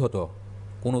দৰে উদ্ধত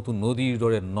কোনোটো নদীৰ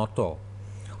দৰে নত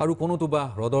আৰু কোনোটো বা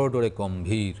হ্ৰদৰ দৰে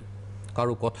গম্ভীৰ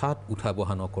কাৰো কথাত উঠা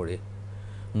বহা নকৰে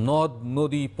নদ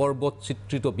নদী পৰ্বত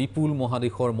চিত্ৰিত বিপুল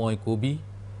মহাদেশৰ মই কবি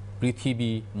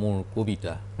পৃথিৱী মোৰ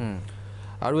কবিতা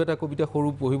আৰু এটা কবিতা সৰু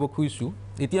পঢ়িব খুজিছোঁ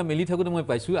এতিয়া মেলি থাকোঁতে মই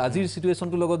পাইছোঁ আজিৰ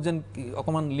চিটুৱেশ্যনটোৰ লগত যেন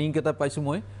অকণমান লিংক এটা পাইছোঁ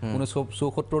মই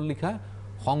 1974 লিখা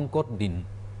সংকট দিন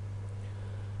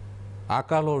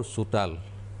আকালৰ চোতাল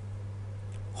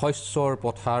শস্যৰ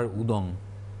পথাৰ উদং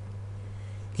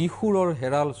কিশোৰৰ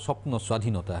হেৰাল স্বপ্ন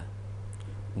স্বাধীনতা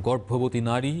গৰ্ভৱতী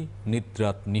নাৰী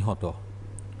নিদ্ৰাত নিহত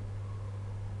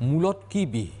মূলত কি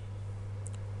বিহ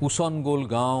উচন গ'ল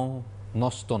গাঁও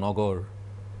নষ্ট নগৰ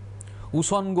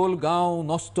উচন গ'ল গাঁও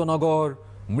নষ্ট নগৰ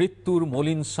মৃত্যুৰ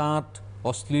মলিন ছাঁত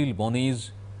অশ্লীল বনিজ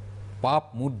পাপ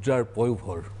মুদ্ৰাৰ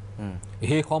পয়োভৰ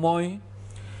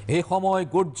সেই সময়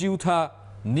গৰ্জি উঠা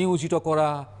নিয়োজিত কৰা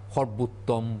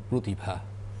সৰ্বোত্তম প্ৰতিভা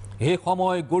সেই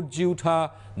সময় গৰ্জি উঠা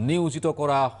নিয়োজিত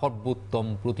কৰা সৰ্বোত্তম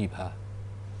প্ৰতিভা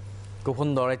খুব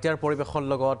সুন্দৰ এতিয়াৰ পৰিৱেশৰ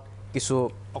লগত কিছু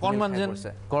অকণমান যেন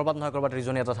ক'ৰবাত নহয় ক'ৰবাত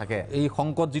ৰিজনি এটা থাকে এই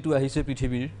সংকট যিটো আহিছে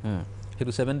পৃথিৱীৰ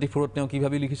সেইটো 74ত তেওঁ কি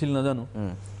ভাবি লিখিছিল নাজানো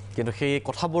কিন্তু সেই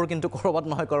কথাবোৰ কিন্তু ক'ৰবাত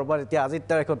নহয় ক'ৰবাত এতিয়া আজিৰ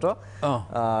তাৰিখতো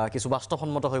কিছু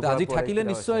বাস্তৱসন্মত হৈ আজি থাকিলে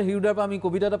নিশ্চয় হিৰুদাৰ পৰা আমি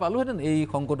কবিতা এটা পালোহেঁতেন এই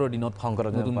সংকটৰ দিনত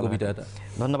নতুন কবিতা এটা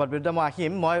ধন্যবাদ বিৰুদ্ধে মই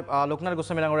আহিম মই লোকনাথ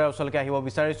গোস্বামী ডাঙৰীয়াৰ ওচৰলৈকে আহিব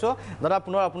বিচাৰিছোঁ দাদা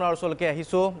পুনৰ আপোনাৰ ওচৰলৈকে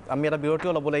আহিছোঁ আমি এটা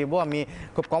বিৰতিও ল'ব লাগিব আমি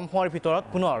খুব কম সময়ৰ ভিতৰত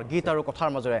পুনৰ গীত আৰু কথাৰ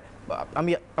মাজেৰে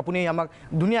আপুনি আমাক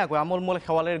ধুনীয়াকৈ আমোলমোল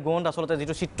শেৱালিৰ গোন্ধ আচলতে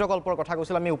যিটো চিত্ৰকল্পৰ কথা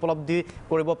কৈছিল আমি উপলব্ধি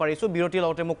কৰিব পাৰিছোঁ বিৰতি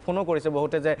লওঁতে মোক ফোনো কৰিছে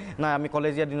বহুতে যে নাই আমি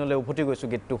কলেজীয়া দিনলৈ উভতি গৈছোঁ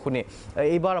গীতটো শুনি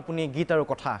এইবাৰ আপুনি গীত আৰু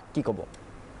কথা কি ক'ব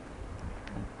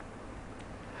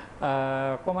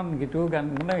অকণমান গীতো গান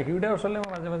মানে হিৰুদাৰ ওচৰলৈ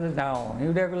মই মাজে মাজে যাওঁ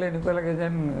হিৰুদাই ক'লে এনেকুৱা লাগে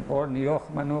যেন বৰ নিৰস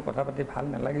মানুহ কথা পাতি ভাল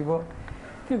নালাগিব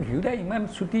কিন্তু হিৰুদাই ইমান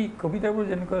চুটি কবিতাবোৰ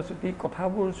যেনেকুৱা চুটি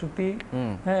কথাবোৰ চুটি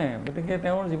গতিকে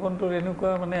তেওঁৰ জীৱনটোৰ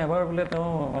এনেকুৱা মানে এবাৰ বোলে তেওঁ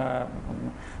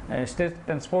ষ্টেট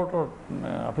ট্ৰেন্সপৰ্টৰ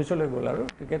অফিচলৈ গ'ল আৰু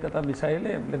টিকেট এটা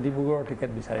বিচাৰিলে বোলে ডিব্ৰুগড়ৰ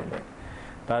টিকেট বিচাৰিলে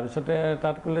তাৰপিছতে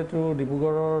তাত ক'লে তোৰ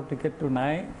ডিব্ৰুগড়ৰ টিকেটটো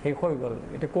নাই শেষ হৈ গ'ল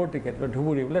এতিয়া ক'ৰ টিকেট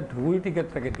ধুবুৰী বোলে ধুবুৰী টিকেট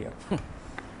তাকে দিয়ক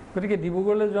গতিকে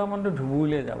ডিব্ৰুগড়লৈ যোৱা মানুহটো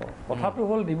ধুবুৰীলৈ যাব কথাটো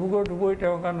হ'ল ডিব্ৰুগড় ধুবুৰী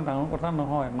তেওঁৰ কাৰণে ডাঙৰ কথা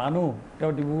নহয় মানুহ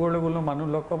তেওঁ ডিব্ৰুগড়লৈ গ'লেও মানুহ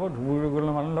লগ পাব ধুবুৰীলৈ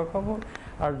গ'লেও মানুহ লগ পাব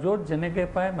আৰু য'ত যেনেকৈ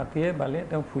পায় মাটিয়ে বালে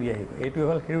তেওঁ ফুৰি আহিব এইটোৱে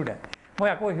হ'ল হিৰুদা মই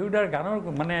আকৌ হিৰুদাৰ গানৰ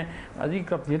মানে আজি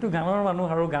যিহেতু গানৰ মানুহ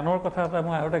আৰু গানৰ কথা এটা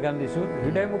মই আৰু এটা গান দিছোঁ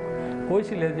হিৰুদাই মোক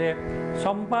কৈছিলে যে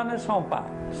চম্পা নে চম্পা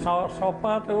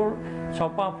চপা তেওঁৰ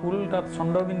চপা ফুল তাত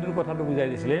চন্দ্ৰবিন্দুৰ কথাটো বুজাই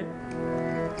দিছিলে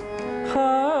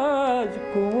সাজ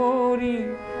কুঁৱৰী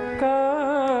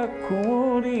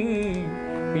কাকুঁৱৰী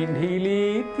পিন্ধিলি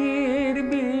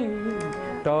তিৰবি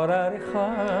তৰাৰ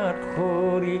সাত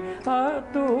খৰি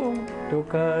আতম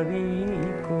টোকাৰী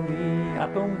কৰি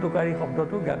আতম টোকাৰী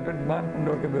শব্দটো গানটোত ইমান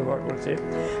সুন্দৰকৈ ব্যৱহাৰ কৰিছে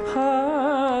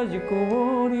সাজ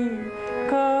কুঁৱৰী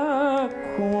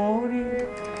কাকুঁৱৰী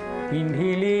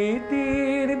পিন্ধিলি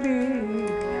তিৰবি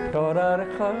তৰাৰ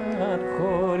সাত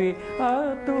খৰি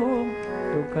আতম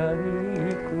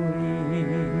টোকাৰী কৰি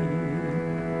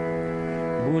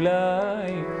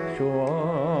বুলাই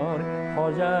চোৱাৰ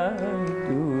সজাই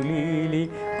তুলিলি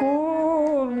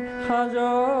কোন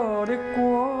সাজৰ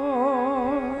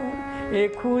কোঁৱৰ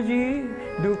এখোজি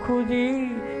দুখোজি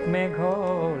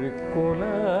মেঘৰ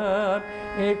কোলাত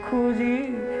এখোজি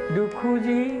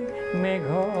দুখোজি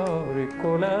মেঘৰ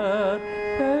কোলাত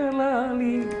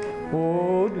পেলালি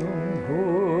পদুম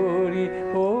ভৰি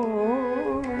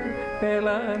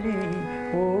পেলালি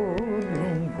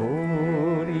পদুম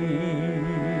ভৰি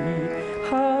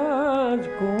সাজ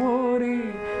কুঁৱৰী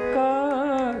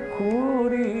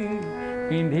কাকুঁৱৰী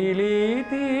পিন্ধিলি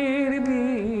তিৰবি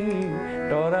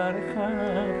তৰাৰ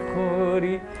সাত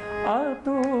খৰি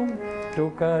আতম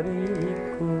টোকাৰী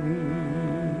কৰি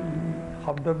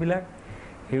শব্দবিলাক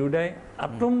হিৰুদাই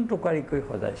আতম টোকাৰীকৈ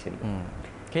সজাইছিল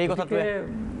সেই কথাটোৱে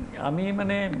আমি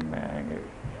মানে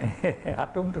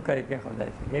আতম টোকাৰীকৈ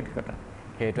সজাইছিল সেইটো কথা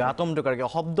সেইটো আতম টোকাৰীকৈ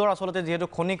শব্দৰ আচলতে যিহেতু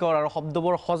খনিকৰ আৰু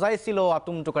শব্দবোৰ সজাইছিলো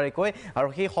আতম টোকাৰীকৈ আৰু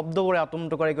সেই শব্দবোৰে আতম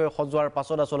টোকাৰীকৈ সজোৱাৰ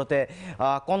পাছত আচলতে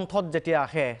কণ্ঠত যেতিয়া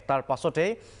আহে তাৰ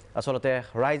পাছতেই আচলতে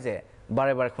ৰাইজে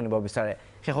বাৰে বাৰে শুনিব বিচাৰে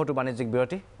শেষতো বাণিজ্যিক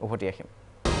বিৰতি উভতি আহিম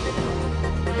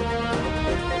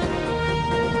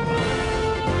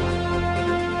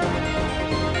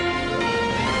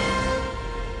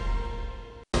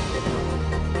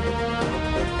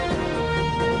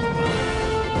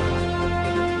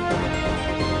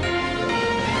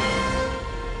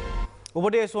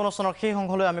উভতি আহিছোঁ অনুষ্ঠানৰ সেই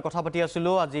সংঘলৈ আমি কথা পাতি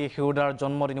আছিলোঁ আজি হিৰুদাৰ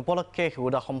জন্মদিন উপলক্ষে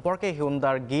হিৰুদা সম্পৰ্কে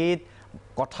হিৰুদাৰ গীত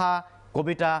কথা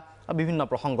কবিতা বিভিন্ন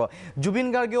প্ৰসংগ জুবিন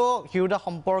গাৰ্গেও হিৰুদা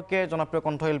সম্পৰ্কে জনপ্ৰিয়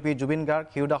কণ্ঠশিল্পী জুবিন গাৰ্গ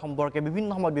হিৰুদা সম্পৰ্কে বিভিন্ন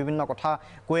সময়ত বিভিন্ন কথা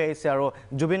কৈ আহিছে আৰু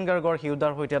জুবিন গাৰ্গৰ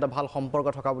হিৰুদাৰ সৈতে এটা ভাল সম্পৰ্ক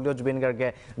থকা বুলিও জুবিন গাৰ্গে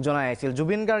জনাই আহিছিল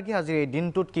জুবিন গাৰ্গে আজিৰ এই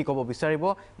দিনটোত কি ক'ব বিচাৰিব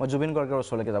মই জুবিন গাৰ্গৰ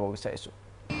ওচৰলৈকে যাব বিচাৰিছোঁ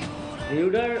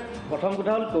হিৰুদাৰ প্ৰথম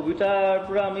কথা হ'ল কবিতাৰ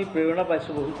পৰা আমি প্ৰেৰণা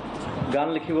পাইছোঁ বহুত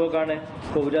গান লিখিবৰ কাৰণে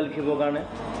কবিতা লিখিবৰ কাৰণে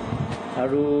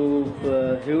আৰু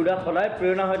হিৰুদা সদায়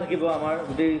প্ৰেৰণা হৈ থাকিব আমাৰ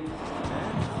গোটেই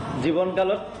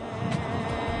জীৱনকালত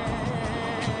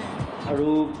আৰু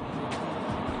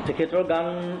তেখেতৰ গান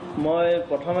মই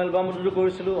প্ৰথম এলবামতো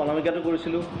কৰিছিলোঁ অনামিকাটো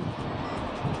কৰিছিলোঁ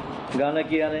গানে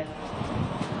কি আনে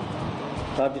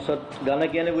তাৰপিছত গানে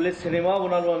কি আনে বুলি চিনেমাও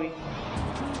বনালোঁ আমি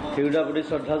হিৰুদাৰ প্ৰতি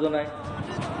শ্ৰদ্ধা জনাই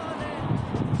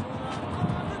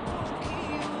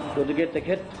গতিকে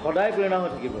তেখেত সদায় প্ৰেৰণা হৈ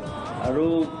থাকিব আৰু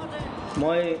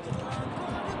মই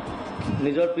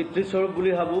নিজৰ পিতৃস্বৰূপ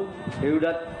বুলি ভাবোঁ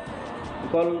হিৰুদাক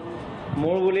অকল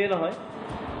মোৰ বুলিয়েই নহয়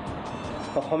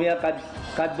অসমীয়া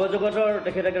কাব্য জগতৰ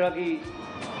তেখেত এগৰাকী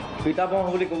পিতামহ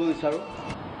বুলি ক'ব বিচাৰোঁ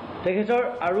তেখেতৰ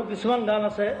আৰু কিছুমান গান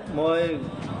আছে মই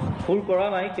সুৰ কৰা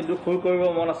নাই কিন্তু সুৰ কৰিব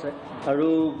মন আছে আৰু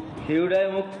হিৰুদাই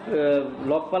মোক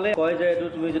লগ পালে কয় যে এইটো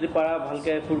তুমি যদি পাৰা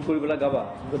ভালকৈ সুৰ কৰি পেলাই গাবা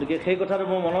গতিকে সেই কথাটো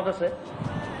মোৰ মনত আছে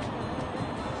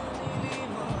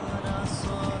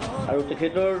আৰু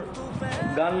তেখেতৰ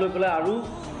গান লৈ পেলাই আৰু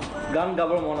গান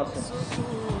গাবৰ মন আছে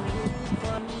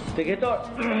তেখেতৰ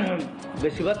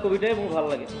বেছিভাগ কবিতাই মোৰ ভাল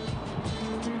লাগে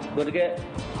গতিকে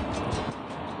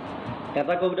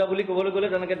এটা কবিতা বুলি ক'বলৈ গ'লে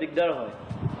তেনেকৈ দিগদাৰ হয়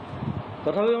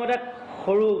তথাপিও মই এটা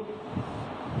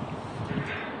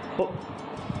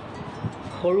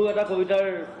সৰু এটা কবিতাৰ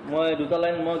মই দুটা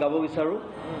লাইন মই গাব বিচাৰোঁ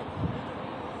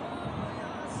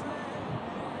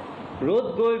ৰ'দ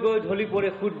গৈ গৈ ঢলি পৰে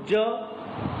সূৰ্য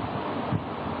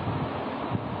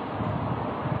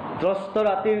ত্ৰস্ত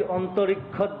ৰাতিৰ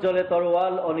অন্তৰীক্ষত জ্বলে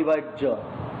তৰোৱাল অনিবাৰ্য।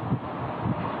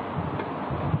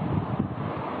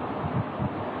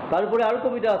 তাৰোপৰি আৰু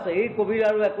কবিতা আছে, এই কবিৰ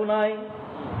আৰু একো নাই,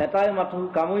 এটাই মাথো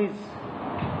কামিজ,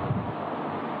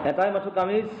 এটাই মাথো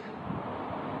কামিজ,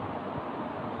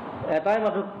 এটাই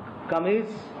মাথো কামিজ,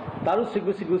 তাৰো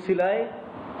চিগু চিগু চিলাই,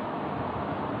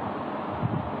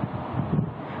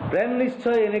 প্ৰেম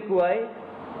নিশ্চয় এনেকুৱাই,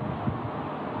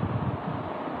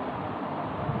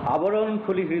 আৱৰণ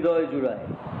খুলি হৃদয় জোৰাই।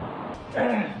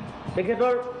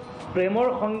 তেখেতৰ প্ৰেমৰ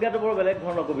সংজ্ঞাটো বৰ বেলেগ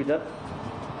ধৰণৰ কবিতাত।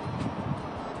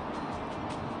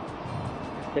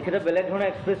 তেখেতে বেলেগ ধৰণে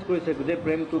এক্সপ্ৰেছ কৰিছে গোটেই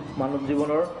প্ৰেমটো মানৱ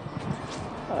জীৱনৰ,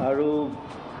 আৰু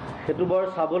সেইটো বৰ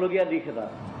চাবলগীয়া দিশ এটা।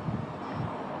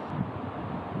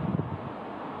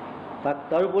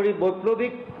 তাৰোপৰি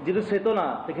বৈপ্লৱিক যিটো চেতনা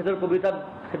তেখেতৰ কবিতাত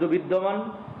সেইটো বিদ্যমান।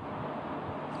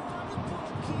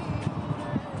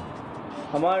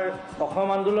 আমাৰ অসম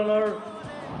আন্দোলনৰ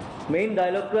মেইন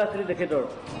ডাইলগটো আছিল তেখেতৰ,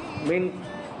 মেইন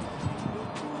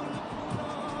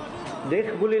দেশ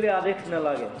বুলিলে আদেশ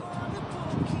নালাগে।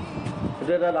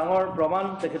 এইটো এটা ডাঙৰ প্ৰমাণ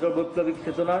তেখেতৰ বৈপ্লৱিক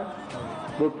চেতনাৰ,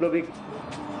 বৈপ্লৱিক।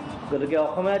 গতিকে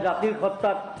অসমীয়া জাতিৰ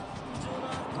সত্তাত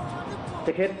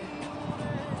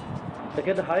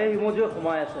তেখেত হাড়ে হিমজুৱে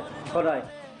সোমাই আছে সদায়।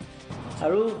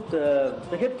 আৰু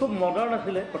তেখেত খুব মডাৰ্ণ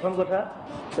আছিলে। প্ৰথম কথা,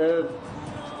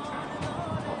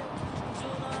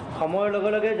 সময়ৰ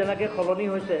লগে লগে যেনেকৈ সলনি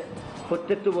হৈছে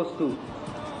প্ৰত্যেকটো বস্তু,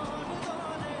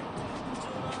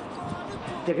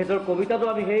 তেখেতৰ কবিতাটো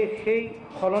আমি সেই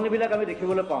সলনিবিলাক আমি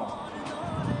দেখিবলৈ পাওঁ।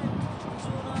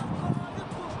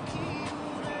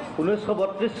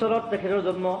 1932 চনত তেখেতৰ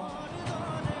জন্ম।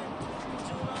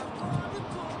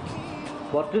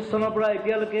 32 চনৰ পৰা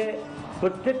এতিয়ালৈকে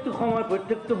প্ৰত্যেকটো সময়,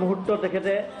 প্ৰত্যেকটো মুহূৰ্ত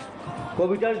তেখেতে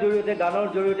কবিতাৰ জৰিয়তে, গানৰ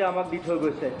জৰিয়তে আমাক দি থৈ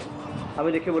গৈছে, আমি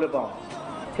দেখিবলৈ পাওঁ।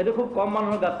 সেইটো খুব কম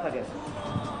মানুহৰ গাত থাকে।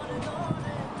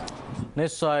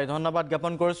 নিশ্চয় ধন্যবাদ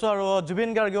জ্ঞাপন কৰিছোঁ। আৰু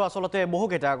জুবিন গাৰ্গেও আচলতে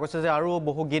বহুকেইটা কৈছে যে আৰু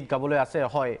বহু গীত গাবলৈ আছে।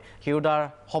 হয়, হিৰুদাৰ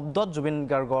শব্দত জুবিন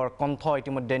গাৰ্গৰ কণ্ঠ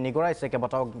ইতিমধ্যে নিগৰাইছে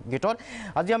কেইবাটাও গীতত।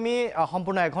 আজি আমি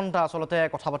সম্পূৰ্ণ এঘণ্টা আচলতে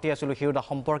কথা পাতি আছিলোঁ হিৰুদা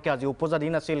সম্পৰ্কে। আজি উপজা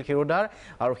দিন আছিল হিৰুদাৰ,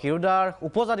 আৰু হিৰুদাৰ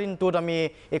উপজা দিনটোত আমি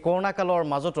এই কৰোণা কালৰ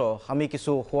মাজতো আমি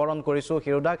কিছু সোঁৱৰণ কৰিছোঁ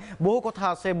হিৰুদাক। বহু কথা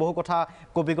আছে, বহু কথা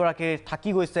কবিগৰাকীৰ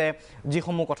থাকি গৈছে,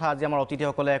 যিসমূহ কথা আজি আমাৰ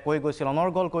অতিথিসকলে কৈ গৈছিল,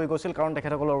 অনৰ্গল কৈ গৈছিল, কাৰণ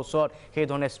তেখেতসকলৰ ওচৰত সেই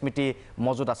ধৰণে স্মৃতি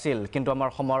মজুত আছিল। কিন্তু আমাৰ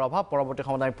সময়ৰ অভাৱ, পৰৱৰ্তী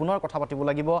সময়ত আমি পুনৰ কথা পাতিব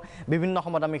লাগিব। বিভিন্ন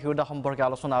সময়ত আমি হিৰুদা সম্পৰ্কে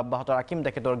আলোচনা অব্যাহত ৰাখিম,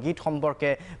 তেখেতৰ গীত সম্পৰ্কে,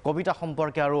 কবিতা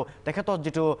সম্পৰ্কে, আৰু তেখেতৰ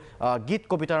যিটো গীত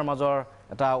কবিতাৰ মাজৰ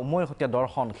এটা উমৈহতীয়া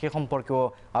দৰ্শন, সেই সম্পৰ্কেও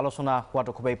আলোচনা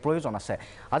হোৱাটো খুবেই প্ৰয়োজন আছে।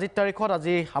 আজিৰ তাৰিখত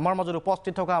আজি আমাৰ মাজত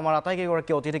উপস্থিত থকা আমাৰ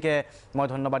আটাইকেইগৰাকী অতিথিকে মই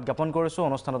ধন্যবাদ জ্ঞাপন কৰিছোঁ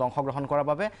অনুষ্ঠানত অংশগ্ৰহণ কৰাৰ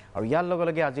বাবে। আৰু ইয়াৰ লগে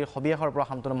লগে আজিৰ সবিশেষৰ পৰা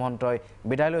শান্তনু মহন্তই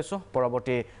বিদায় লৈছোঁ।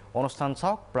 পৰৱৰ্তী অনুষ্ঠান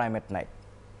চাওক প্ৰাইম এট নাইট।